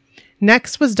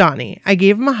 Next was Donnie. I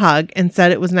gave him a hug and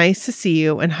said it was nice to see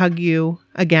you and hug you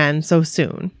again so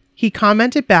soon. He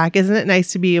commented back, isn't it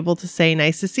nice to be able to say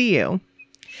nice to see you?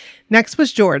 Next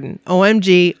was Jordan.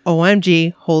 OMG,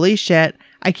 OMG, holy shit.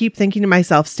 I keep thinking to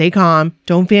myself, stay calm.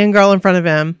 Don't fangirl in front of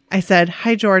him. I said,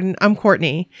 hi, Jordan. I'm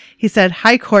Courtney. He said,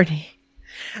 hi, Courtney.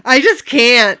 I just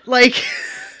can't.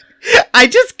 I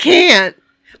just can't.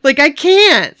 I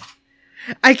can't.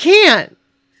 I can't.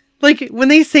 When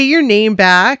they say your name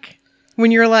back, when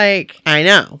you're like, I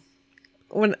know.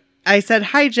 When I said,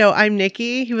 hi, Joe, I'm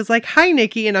Nikki. He was like, hi,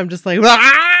 Nikki. And I'm just like,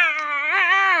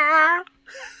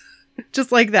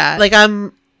 just like that.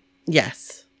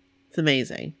 Yes. It's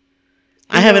amazing.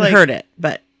 I haven't heard it,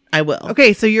 but I will.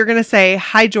 Okay, so you're going to say,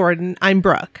 hi, Jordan, I'm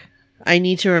Brooke. I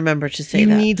need to remember to say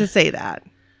that. You need to say that.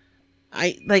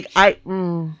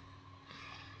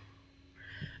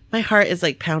 My heart is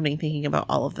pounding thinking about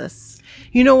all of this.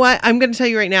 You know what? I'm going to tell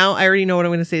you right now, I already know what I'm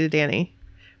going to say to Danny.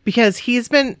 Because he's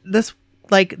been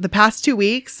the past 2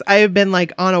 weeks, I have been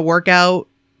on a workout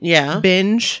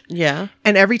binge. Yeah.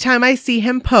 And every time I see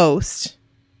him post,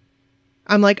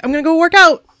 I'm like, I'm going to go work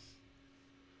out.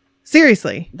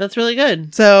 Seriously. That's really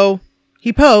good. So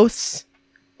he posts,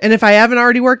 and if I haven't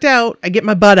already worked out, I get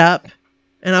my butt up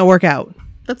and I work out.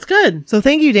 That's good. So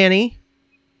thank you, Danny.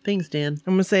 Thanks, Dan.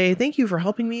 I'm going to say thank you for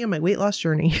helping me on my weight loss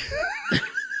journey.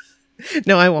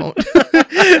 No, I won't.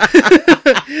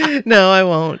 No, I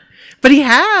won't. But he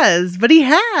has.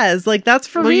 That's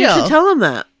for real. You should tell him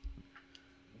that.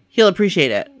 He'll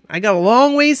appreciate it. I got a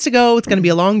long ways to go. It's going to be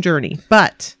a long journey,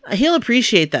 but he'll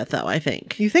appreciate that, though. I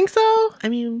think. You think so? I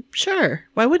mean, sure.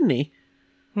 Why wouldn't he?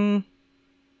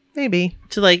 Maybe.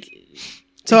 So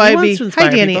I'd be, hi,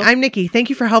 Danny. People. I'm Nikki. Thank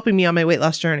you for helping me on my weight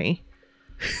loss journey.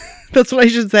 That's what I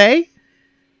should say.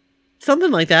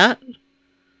 Something like that.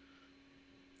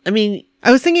 I mean,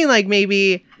 I was thinking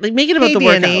maybe make it about the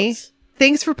Danny, workouts.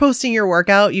 Thanks for posting your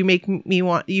workout. You make me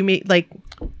want.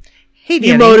 Hey,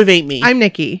 Danny. You motivate me. I'm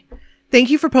Nikki. Thank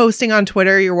you for posting on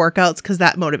Twitter your workouts because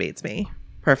that motivates me.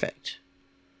 Perfect.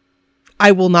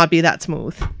 I will not be that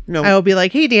smooth. No. I will be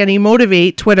like, hey, Danny,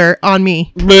 motivate Twitter on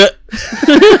me. Blech.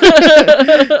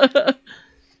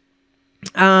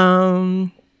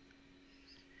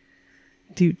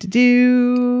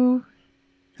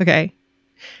 Okay.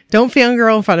 Don't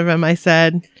fangirl in front of him. I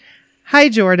said, hi,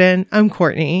 Jordan. I'm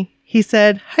Courtney. He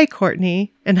said, hi,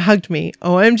 Courtney, and hugged me.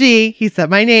 OMG. He said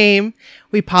my name.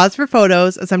 We paused for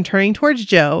photos. As I'm turning towards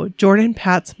Joe, Jordan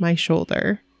pats my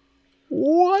shoulder.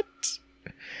 What?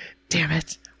 Damn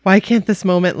it. Why can't this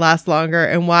moment last longer?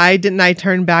 And why didn't I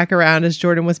turn back around as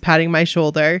Jordan was patting my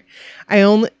shoulder? I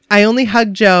only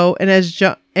hugged Joe and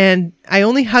I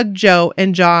only hugged Joe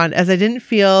and John as I didn't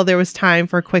feel there was time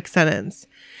for a quick sentence.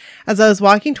 As I was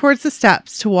walking towards the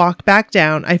steps to walk back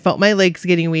down, I felt my legs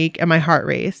getting weak and my heart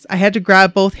race. I had to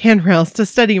grab both handrails to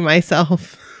steady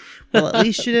myself. Well, at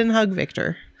least you didn't hug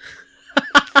Victor.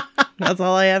 That's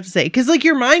all I have to say. Because, like,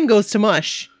 your mind goes to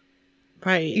mush.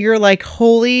 Right. You're like,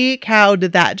 holy cow,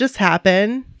 did that just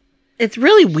happen? It's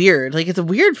really weird. Like, it's a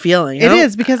weird feeling. It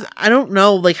is, because I don't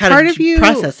know, like, how to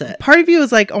process it. Part of you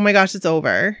is like, oh my gosh, it's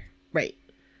over. Right.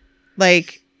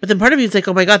 Like, but then part of you is like,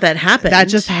 oh my God, that happened. that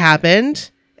just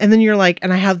happened. And then you're like,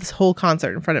 and I have this whole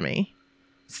concert in front of me.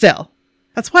 Still.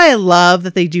 That's why I love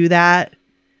that they do that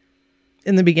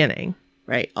in the beginning.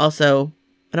 Right. Also,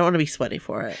 I don't want to be sweaty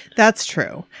for it. That's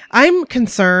true. I'm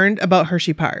concerned about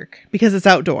Hershey Park because it's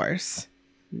outdoors.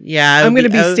 Yeah. I'm going to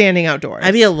be standing outdoors.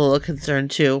 I'd be a little concerned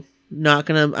too. I'm not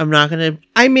going to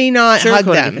I may not hug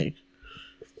sugarcoat them. anything.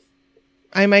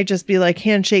 I might just be like,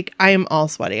 handshake. I am all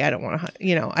sweaty. I don't want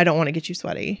to, I don't want to get you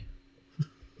sweaty.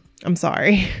 I'm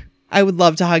sorry. I would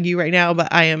love to hug you right now,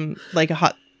 but I am like a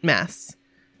hot mess.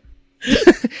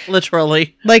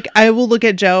 Literally. Like, I will look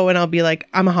at Joe and I'll be like,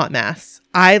 I'm a hot mess.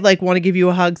 I like want to give you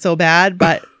a hug so bad,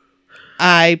 but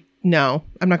no,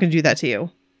 I'm not going to do that to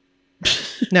you.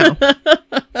 No.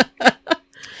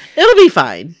 It'll be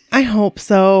fine. I hope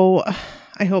so.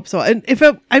 And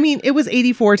it was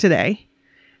 84 today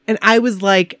and I was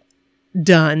like,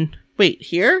 done. Wait,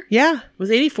 here? Yeah.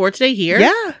 Was 84 today here?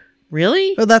 Yeah.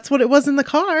 Really? Well, that's what it was in the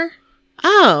car.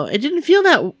 Oh, it didn't feel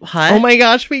that hot. Oh my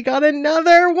gosh, we got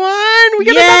another one. We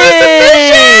got Yay!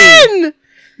 another submission.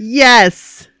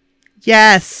 Yes.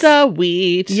 Yes.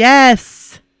 Sweet.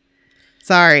 Yes.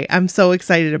 Sorry, I'm so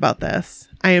excited about this.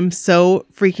 I am so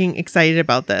freaking excited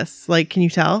about this. Like, can you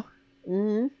tell?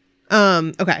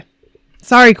 Mm-hmm. Okay.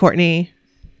 Sorry, Courtney.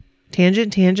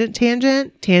 Tangent.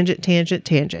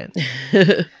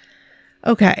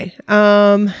 Okay.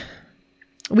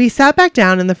 We sat back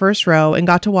down in the first row and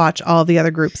got to watch all the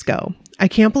other groups go. I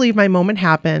can't believe my moment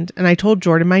happened, and I told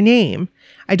Jordan my name.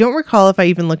 I don't recall if I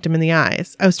even looked him in the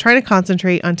eyes. I was trying to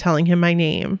concentrate on telling him my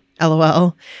name.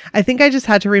 LOL. I think I just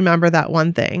had to remember that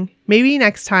one thing. Maybe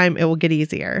next time it will get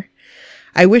easier.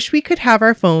 I wish we could have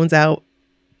our phones out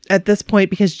at this point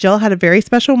because Jill had a very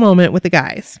special moment with the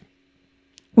guys.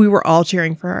 We were all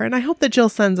cheering for her, and I hope that Jill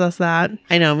sends us that.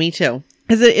 I know, me too.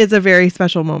 Because it is a very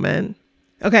special moment.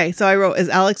 Okay, so I wrote, is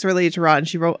Alex related to Rod? And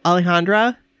she wrote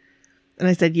Alejandra. And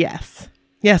I said, yes.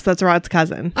 Yes, that's Rod's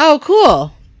cousin. Oh,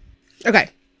 cool.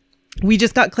 Okay. We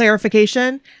just got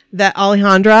clarification that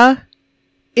Alejandra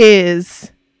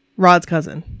is Rod's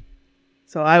cousin.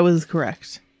 So I was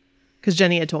correct. Because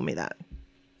Jenny had told me that.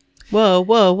 Whoa.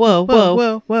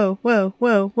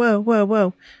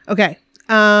 Okay.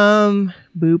 Boop,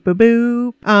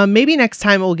 boop, boop. Maybe next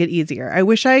time it will get easier. I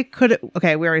wish I could.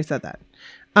 Okay, we already said that.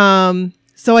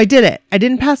 So I did it. I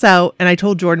didn't pass out, and I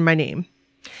told Jordan my name.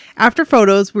 After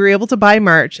photos, we were able to buy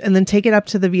merch and then take it up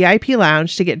to the VIP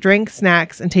lounge to get drinks,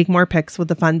 snacks, and take more pics with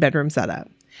the fun bedroom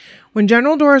setup. When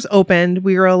general doors opened,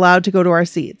 we were allowed to go to our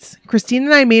seats. Christine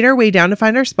and I made our way down to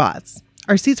find our spots.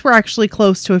 Our seats were actually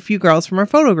close to a few girls from our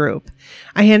photo group.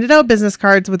 I handed out business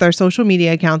cards with our social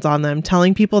media accounts on them,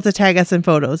 telling people to tag us in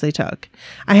photos they took.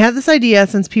 I had this idea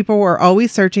since people were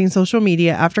always searching social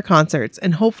media after concerts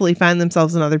and hopefully find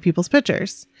themselves in other people's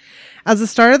pictures. As the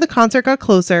start of the concert got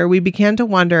closer, we began to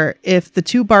wonder if the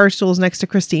 2 bar stools next to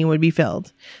Christine would be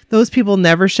filled. Those people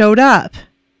never showed up.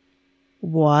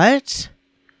 What?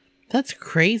 That's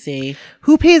crazy.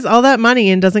 Who pays all that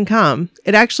money and doesn't come?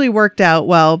 It actually worked out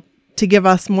well to give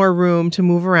us more room to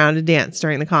move around and dance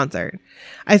during the concert.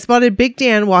 I spotted Big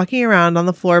Dan walking around on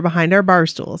the floor behind our bar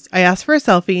stools. I asked for a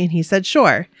selfie and he said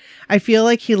sure. I feel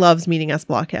like he loves meeting us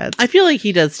blockheads. I feel like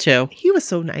he does too. He was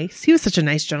so nice. He was such a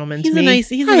nice gentleman to me.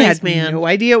 He's a nice man. I had no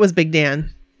idea it was Big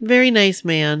Dan. Very nice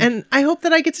man. And I hope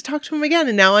that I get to talk to him again,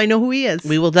 and now I know who he is.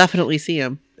 We will definitely see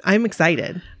him. I'm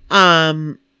excited.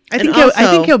 I I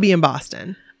think he'll be in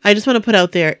Boston. I just want to put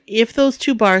out there, if those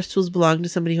 2 bar stools belong to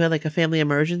somebody who had like a family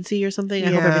emergency or something,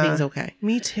 I hope Yeah. everything's okay.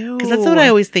 Me too. Because that's what I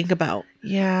always think about.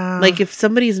 Yeah. Like if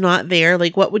somebody's not there,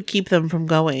 like what would keep them from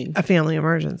going? a family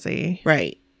emergency.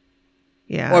 Right.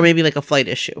 Yeah. Or maybe like a flight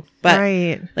issue. But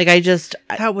right. like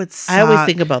That would suck. I always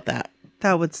think about that.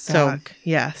 that would suck.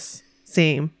 Yes.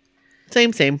 Same.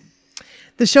 Same.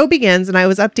 The show begins and I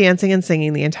was up dancing and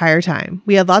singing the entire time.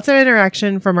 We had lots of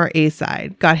interaction from our A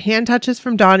side. Got hand touches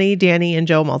from Donnie, Danny, and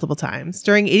Joe multiple times.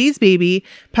 During 80s Baby,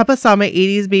 Peppa saw my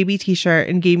 80s Baby t-shirt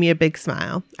and gave me a big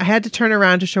smile. I had to turn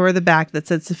around to show her the back that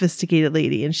said Sophisticated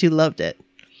Lady, and she loved it.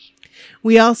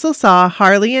 We also saw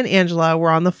Harley and Angela were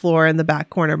on the floor in the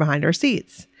back corner behind our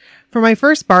seats. For my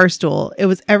first bar stool, it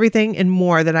was everything and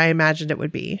more than I imagined it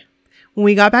would be. When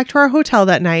we got back to our hotel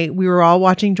that night, we were all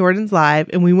watching Jordan's live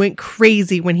and we went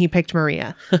crazy when he picked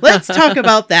Maria. Let's talk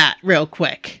about that real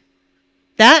quick.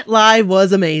 That live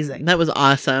was amazing. That was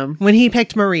awesome. When he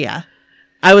picked Maria,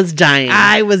 I was dying.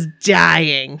 I was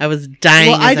dying. I was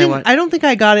dying. Well, as I watched. I don't think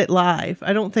I got it live.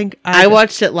 I don't think I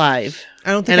watched it live.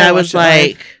 I don't think And I was watched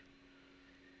it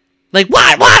live. like,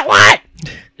 what?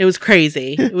 It was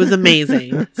crazy. It was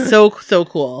amazing. so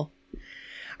cool.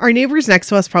 Our neighbors next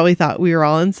to us probably thought we were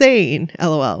all insane.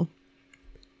 LOL.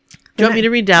 Do you want me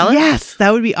to read Dallas? Yes,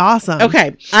 that would be awesome.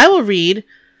 Okay. I will read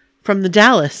from the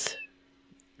Dallas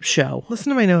show.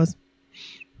 Listen to my nose.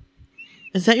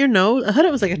 Is that your nose? I thought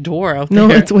it was like a door out No,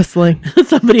 there. it's whistling.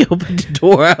 Somebody opened a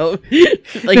door out.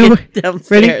 Like No,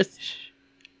 downstairs.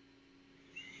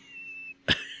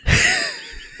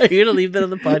 Are you going to leave that on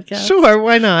the podcast? Sure,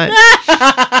 why not?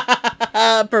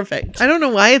 Perfect. I don't know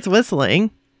why it's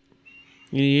whistling.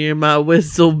 You hear my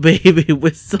whistle, baby,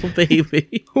 whistle,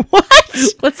 baby. What?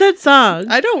 What's that song?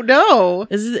 I don't know.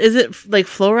 Is it like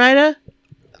Flo Rida?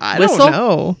 I Whistle? don't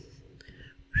know.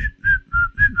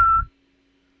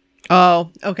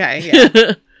 Oh, okay.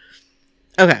 Yeah.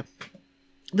 Okay.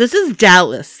 This is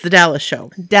Dallas, the Dallas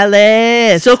show.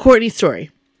 Dallas. So Courtney's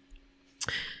story.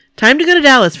 Time to go to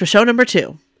Dallas for show number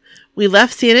 2. We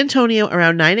left San Antonio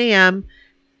around 9 a.m.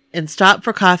 and stopped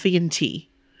for coffee and tea.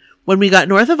 When we got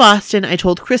north of Austin, I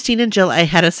told Christine and Jill I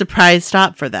had a surprise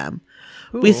stop for them.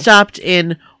 We stopped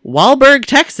in Wahlberg,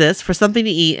 Texas for something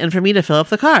to eat and for me to fill up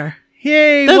the car.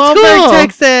 Yay, That's Wahlberg, cool.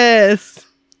 Texas.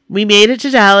 We made it to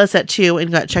Dallas at 2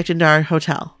 and got checked into our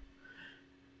hotel.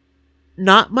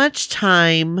 Not much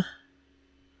time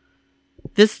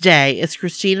this day, as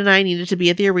Christine and I needed to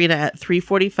be at the arena at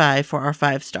 3:45 for our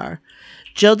 5-star.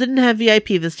 Jill didn't have VIP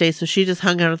this day, so she just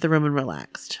hung out at the room and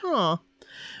relaxed. Aw.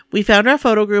 We found our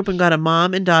photo group and got a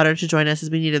mom and daughter to join us as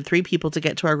we needed 3 people to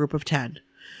get to our group of 10.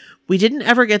 We didn't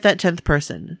ever get that 10th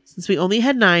person. Since we only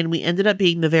had 9, we ended up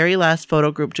being the very last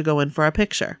photo group to go in for our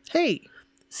picture. Hey.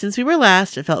 Since we were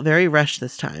last, it felt very rushed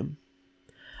this time.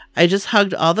 I just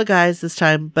hugged all the guys this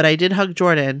time, but I did hug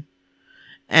Jordan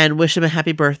and wish him a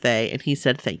happy birthday, and he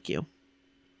said thank you.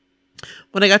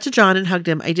 When I got to John and hugged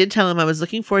him, I did tell him I was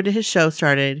looking forward to his show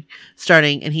starting,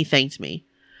 and he thanked me.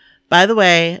 By the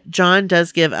way, John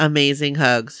does give amazing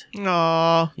hugs.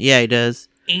 Aw. Yeah, he does.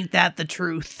 Ain't that the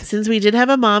truth? Since we did have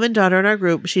a mom and daughter in our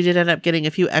group, she did end up getting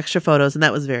a few extra photos, and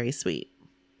that was very sweet.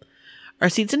 Our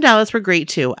seats in Dallas were great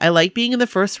too. I like being in the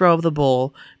first row of the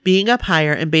bowl. Being up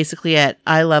higher and basically at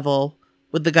eye level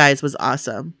with the guys was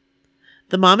awesome.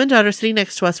 The mom and daughter sitting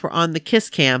next to us were on the kiss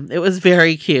cam. It was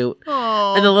very cute.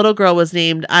 Aw. And the little girl was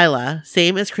named Isla,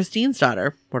 same as Christine's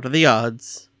daughter. What are the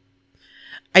odds?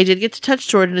 I did get to touch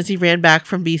Jordan as he ran back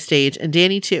from B stage, and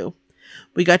Danny too.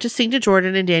 We got to sing to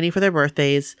Jordan and Danny for their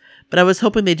birthdays, but I was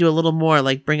hoping they'd do a little more,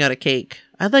 like bring out a cake.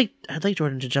 I'd like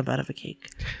Jordan to jump out of a cake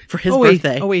for his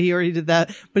birthday. Oh wait, he already did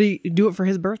that. But he do it for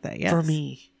his birthday, yes. For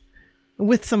me.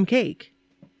 With some cake.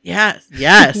 Yes.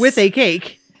 With a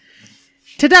cake.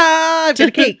 Ta-da! I've got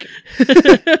a cake.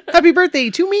 Happy birthday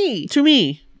to me. To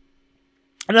me.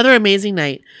 Another amazing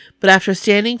night, but after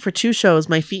standing for 2 shows,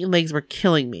 my feet and legs were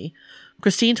killing me.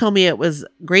 Christine told me it was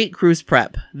great cruise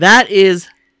prep. That is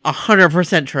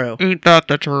 100% true. Ain't that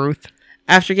the truth?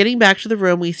 After getting back to the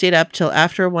room, we stayed up till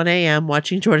after 1 a.m.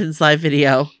 watching Jordan's live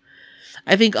video.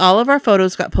 I think all of our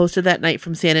photos got posted that night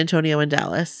from San Antonio and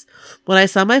Dallas. When I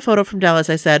saw my photo from Dallas,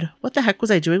 I said, what the heck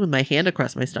was I doing with my hand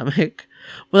across my stomach?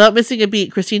 Without missing a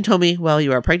beat, Christine told me, well,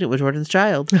 you are pregnant with Jordan's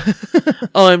child.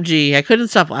 OMG, I couldn't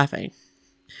stop laughing.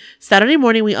 Saturday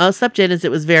morning, we all slept in as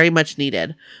it was very much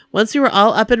needed. Once we were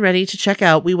all up and ready to check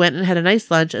out, we went and had a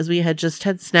nice lunch as we had just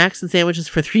had snacks and sandwiches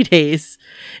for 3 days.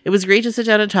 It was great to sit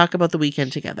down and talk about the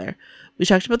weekend together. We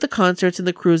talked about the concerts and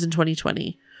the cruise in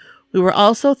 2020. We were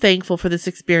all so thankful for this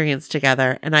experience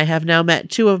together, and I have now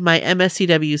met 2 of my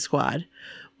MSCW squad.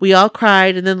 We all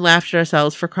cried and then laughed at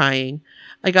ourselves for crying.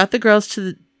 I got the girls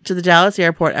to to the Dallas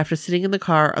airport after sitting in the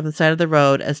car on the side of the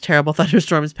road as terrible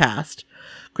thunderstorms passed.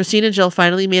 Christine and Jill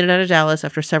finally made it out of Dallas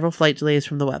after several flight delays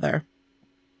from the weather.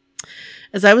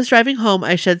 As I was driving home,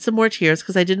 I shed some more tears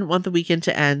because I didn't want the weekend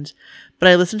to end, but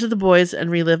I listened to the boys and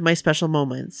relived my special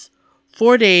moments.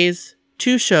 4 days,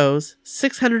 2 shows,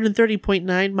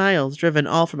 630.9 miles driven,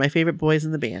 all for my favorite boys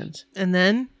in the band. And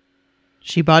then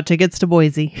she bought tickets to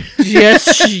Boise.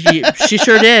 Yes, she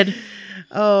sure did.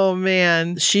 Oh,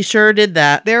 man. She sure did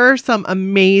that. There are some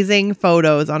amazing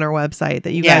photos on our website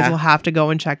that you guys will have to go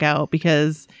and check out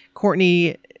because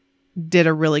Courtney did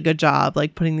a really good job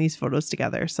like putting these photos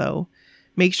together. So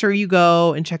make sure you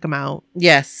go and check them out.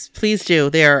 Yes, please do.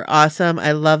 They are awesome.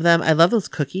 I love them. I love those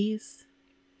cookies.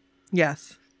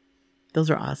 Yes. Those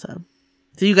are awesome.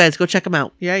 So you guys go check them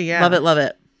out. Yeah, yeah. Love it, love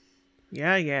it.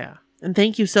 Yeah, yeah. And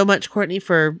thank you so much, Courtney,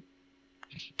 for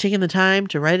taking the time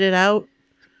to write it out.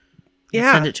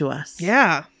 Yeah. Send it to us.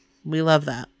 Yeah. We love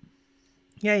that.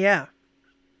 Yeah, yeah.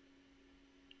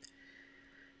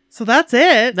 So that's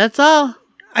it. That's all.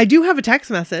 I do have a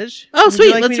text message. Oh, Would you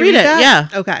sweet. like Let's me to read it. that?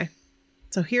 Yeah. Okay.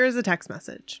 So here's a text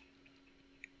message.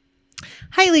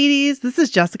 Hi, ladies. This is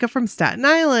Jessica from Staten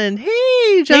Island.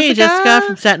 Hey, Jessica. Hey, Jessica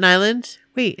from Staten Island.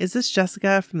 Wait, is this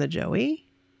Jessica from the Joey?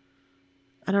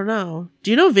 I don't know.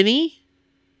 Do you know Vinny?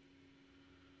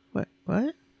 What?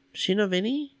 What? Does she know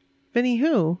Vinny Vinny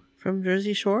who? from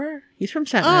Jersey Shore? He's from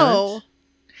Staten Island.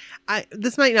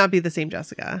 This might not be the same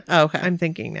Jessica. Oh, okay. I'm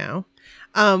thinking now.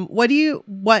 What do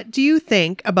you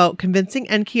think about convincing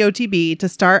NKOTB to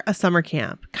start a summer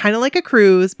camp, kind of like a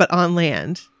cruise but on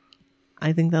land?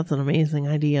 I think that's an amazing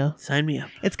idea. Sign me up.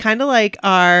 It's kind of like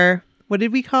our, what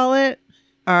did we call it?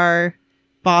 Our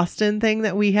Boston thing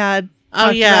that we had. Oh,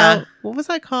 talked yeah. about. What was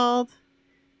that called?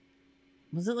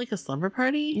 Was it like a slumber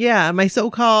party? Yeah, my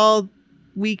so-called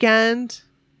weekend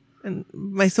and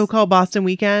my so-called Boston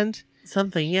weekend.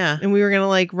 Something, yeah. And we were going to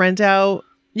like rent out.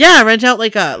 Yeah, rent out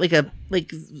like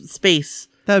space.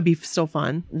 That would be still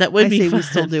fun. That would I be say fun. we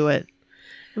still do it.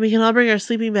 And we can all bring our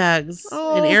sleeping bags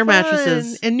and air fun.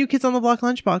 mattresses. And New Kids on the Block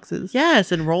lunchboxes.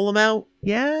 Yes, and roll them out.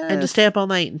 Yeah. And just stay up all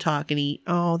night and talk and eat.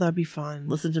 Oh, that'd be fun.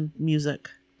 Listen to music.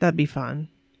 That'd be fun.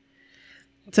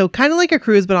 So kind of like a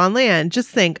cruise, but on land. Just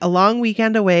think, a long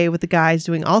weekend away with the guys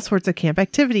doing all sorts of camp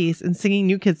activities and singing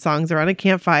New Kids songs around a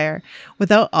campfire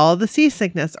without all the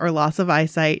seasickness or loss of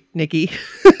eyesight. Nikki.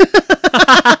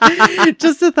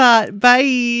 Just a thought.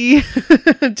 Bye.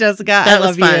 Jessica, I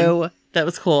love you. That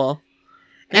was cool.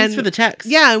 Thanks And- for the text.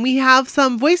 Yeah, and we have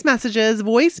some voicemails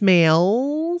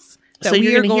that So we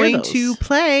you're are gonna hear going those. to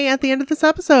play at the end of this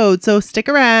episode. So stick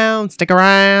around.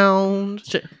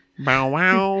 Bow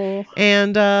wow.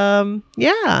 And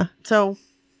yeah, So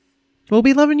we'll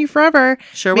be loving you forever.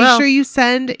 sure Make will. sure you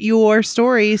send your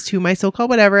stories to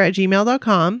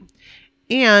mysocalledwhatever@gmail.com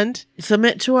and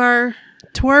Submit to our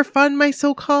to our fun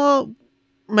mixtape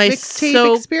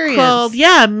experience.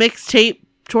 Mixtape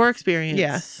tour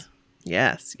experience.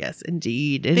 Yes,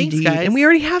 indeed. Thanks, indeed. guys. And we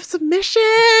already have submissions,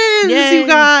 Yay. you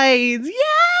guys.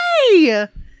 Yay!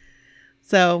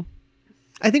 So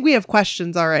I think we have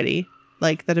questions already,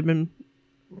 like that have been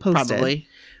posted. Probably.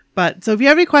 But so if you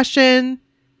have any question,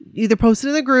 either post it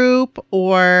in the group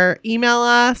or email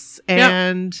us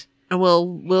and And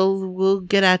we'll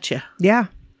get at you. yeah,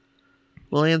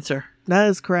 We'll answer. that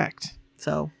is correct.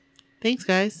 So thanks,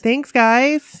 guys. Thanks,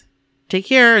 guys. Take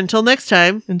care. Until next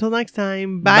time. Until next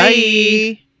time. Bye.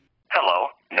 Bye. Hello,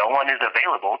 no one is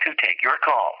available to take your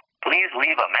call. Please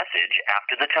leave a message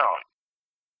after the tone.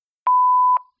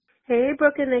 Hey,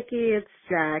 Brooke and Nikki, it's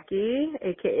Jackie,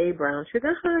 aka Brown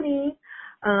Sugar Honey.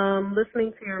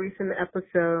 Listening to your recent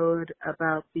episode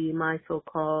about the My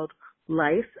So-Called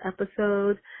Life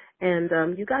episode,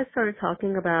 and you guys started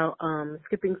talking about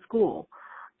skipping school.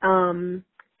 And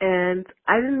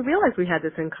I didn't realize we had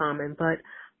this in common, but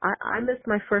I missed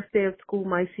my first day of school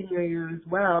my senior year as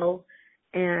well.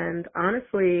 And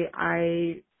honestly,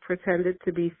 I pretended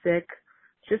to be sick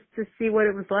just to see what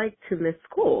it was like to miss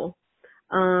school.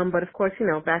 But of course,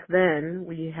 back then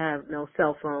we have no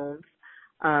cell phones.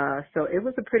 So it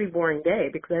was a pretty boring day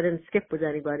because I didn't skip with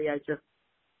anybody. I just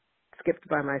skipped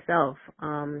by myself.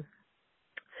 So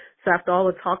after all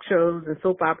the talk shows and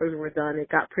soap operas were done, it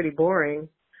got pretty boring.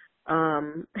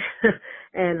 And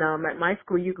at my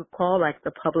school, you could call like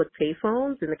the public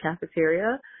payphones in the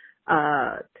cafeteria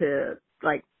to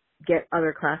like get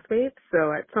other classmates.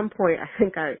 So at some point, I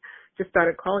think I just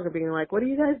started calling and being like, "What are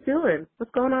you guys doing?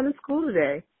 What's going on in school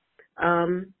today?"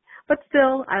 But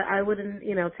still, I wouldn't,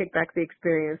 take back the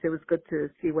experience. It was good to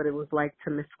see what it was like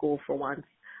to miss school for once.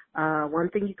 One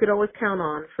thing you could always count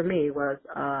on for me was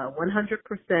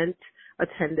 100%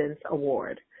 attendance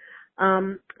award.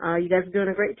 You guys are doing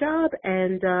a great job,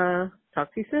 and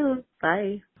talk to you soon.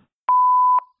 Bye.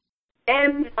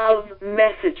 End of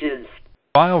messages.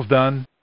 File's done.